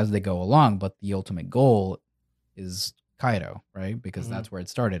 as they go along. But the ultimate goal is Kaido, right? Because that's where it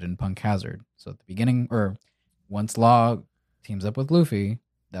started in Punk Hazard. So at the beginning, or once Law teams up with Luffy,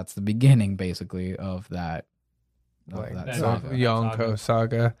 that's the beginning basically of that. Saga. Yonko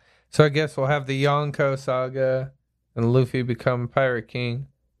saga. So I guess we'll have the Yonko saga, and Luffy become Pirate King,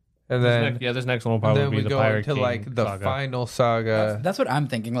 and then this next one will probably be the Pirate King. Then we go into like the saga. Final saga. That's what I'm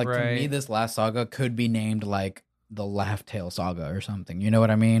thinking. Like Right. to me, this last saga could be named like the Laugh Tale saga or something. You know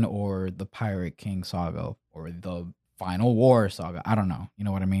what I mean? Or the Pirate King saga, or the Final War saga. I don't know. You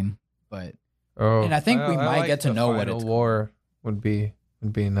know what I mean? But and I think we might like get to the know what Final it's war would be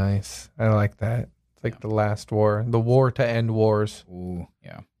nice. I like that. It's like the last war, the war to end wars. Ooh,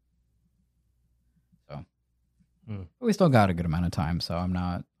 yeah. So, but we still got a good amount of time, so I'm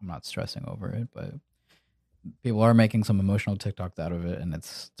not stressing over it. But people are making some emotional TikToks out of it, and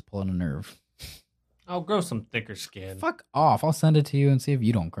it's pulling a nerve. I'll grow some thicker skin. Fuck off! I'll send it to you and see if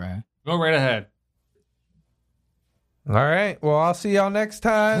you don't cry. Go right ahead. All right. Well, I'll see y'all next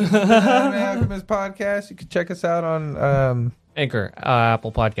time. This is the Anime Alchemist podcast. You can check us out on Anchor,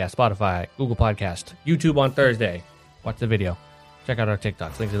 Apple Podcast, Spotify, Google Podcast, YouTube on Thursday. Watch the video. Check out our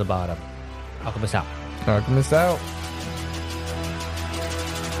TikToks. Links at the bottom. Alchemist out. Alchemist out.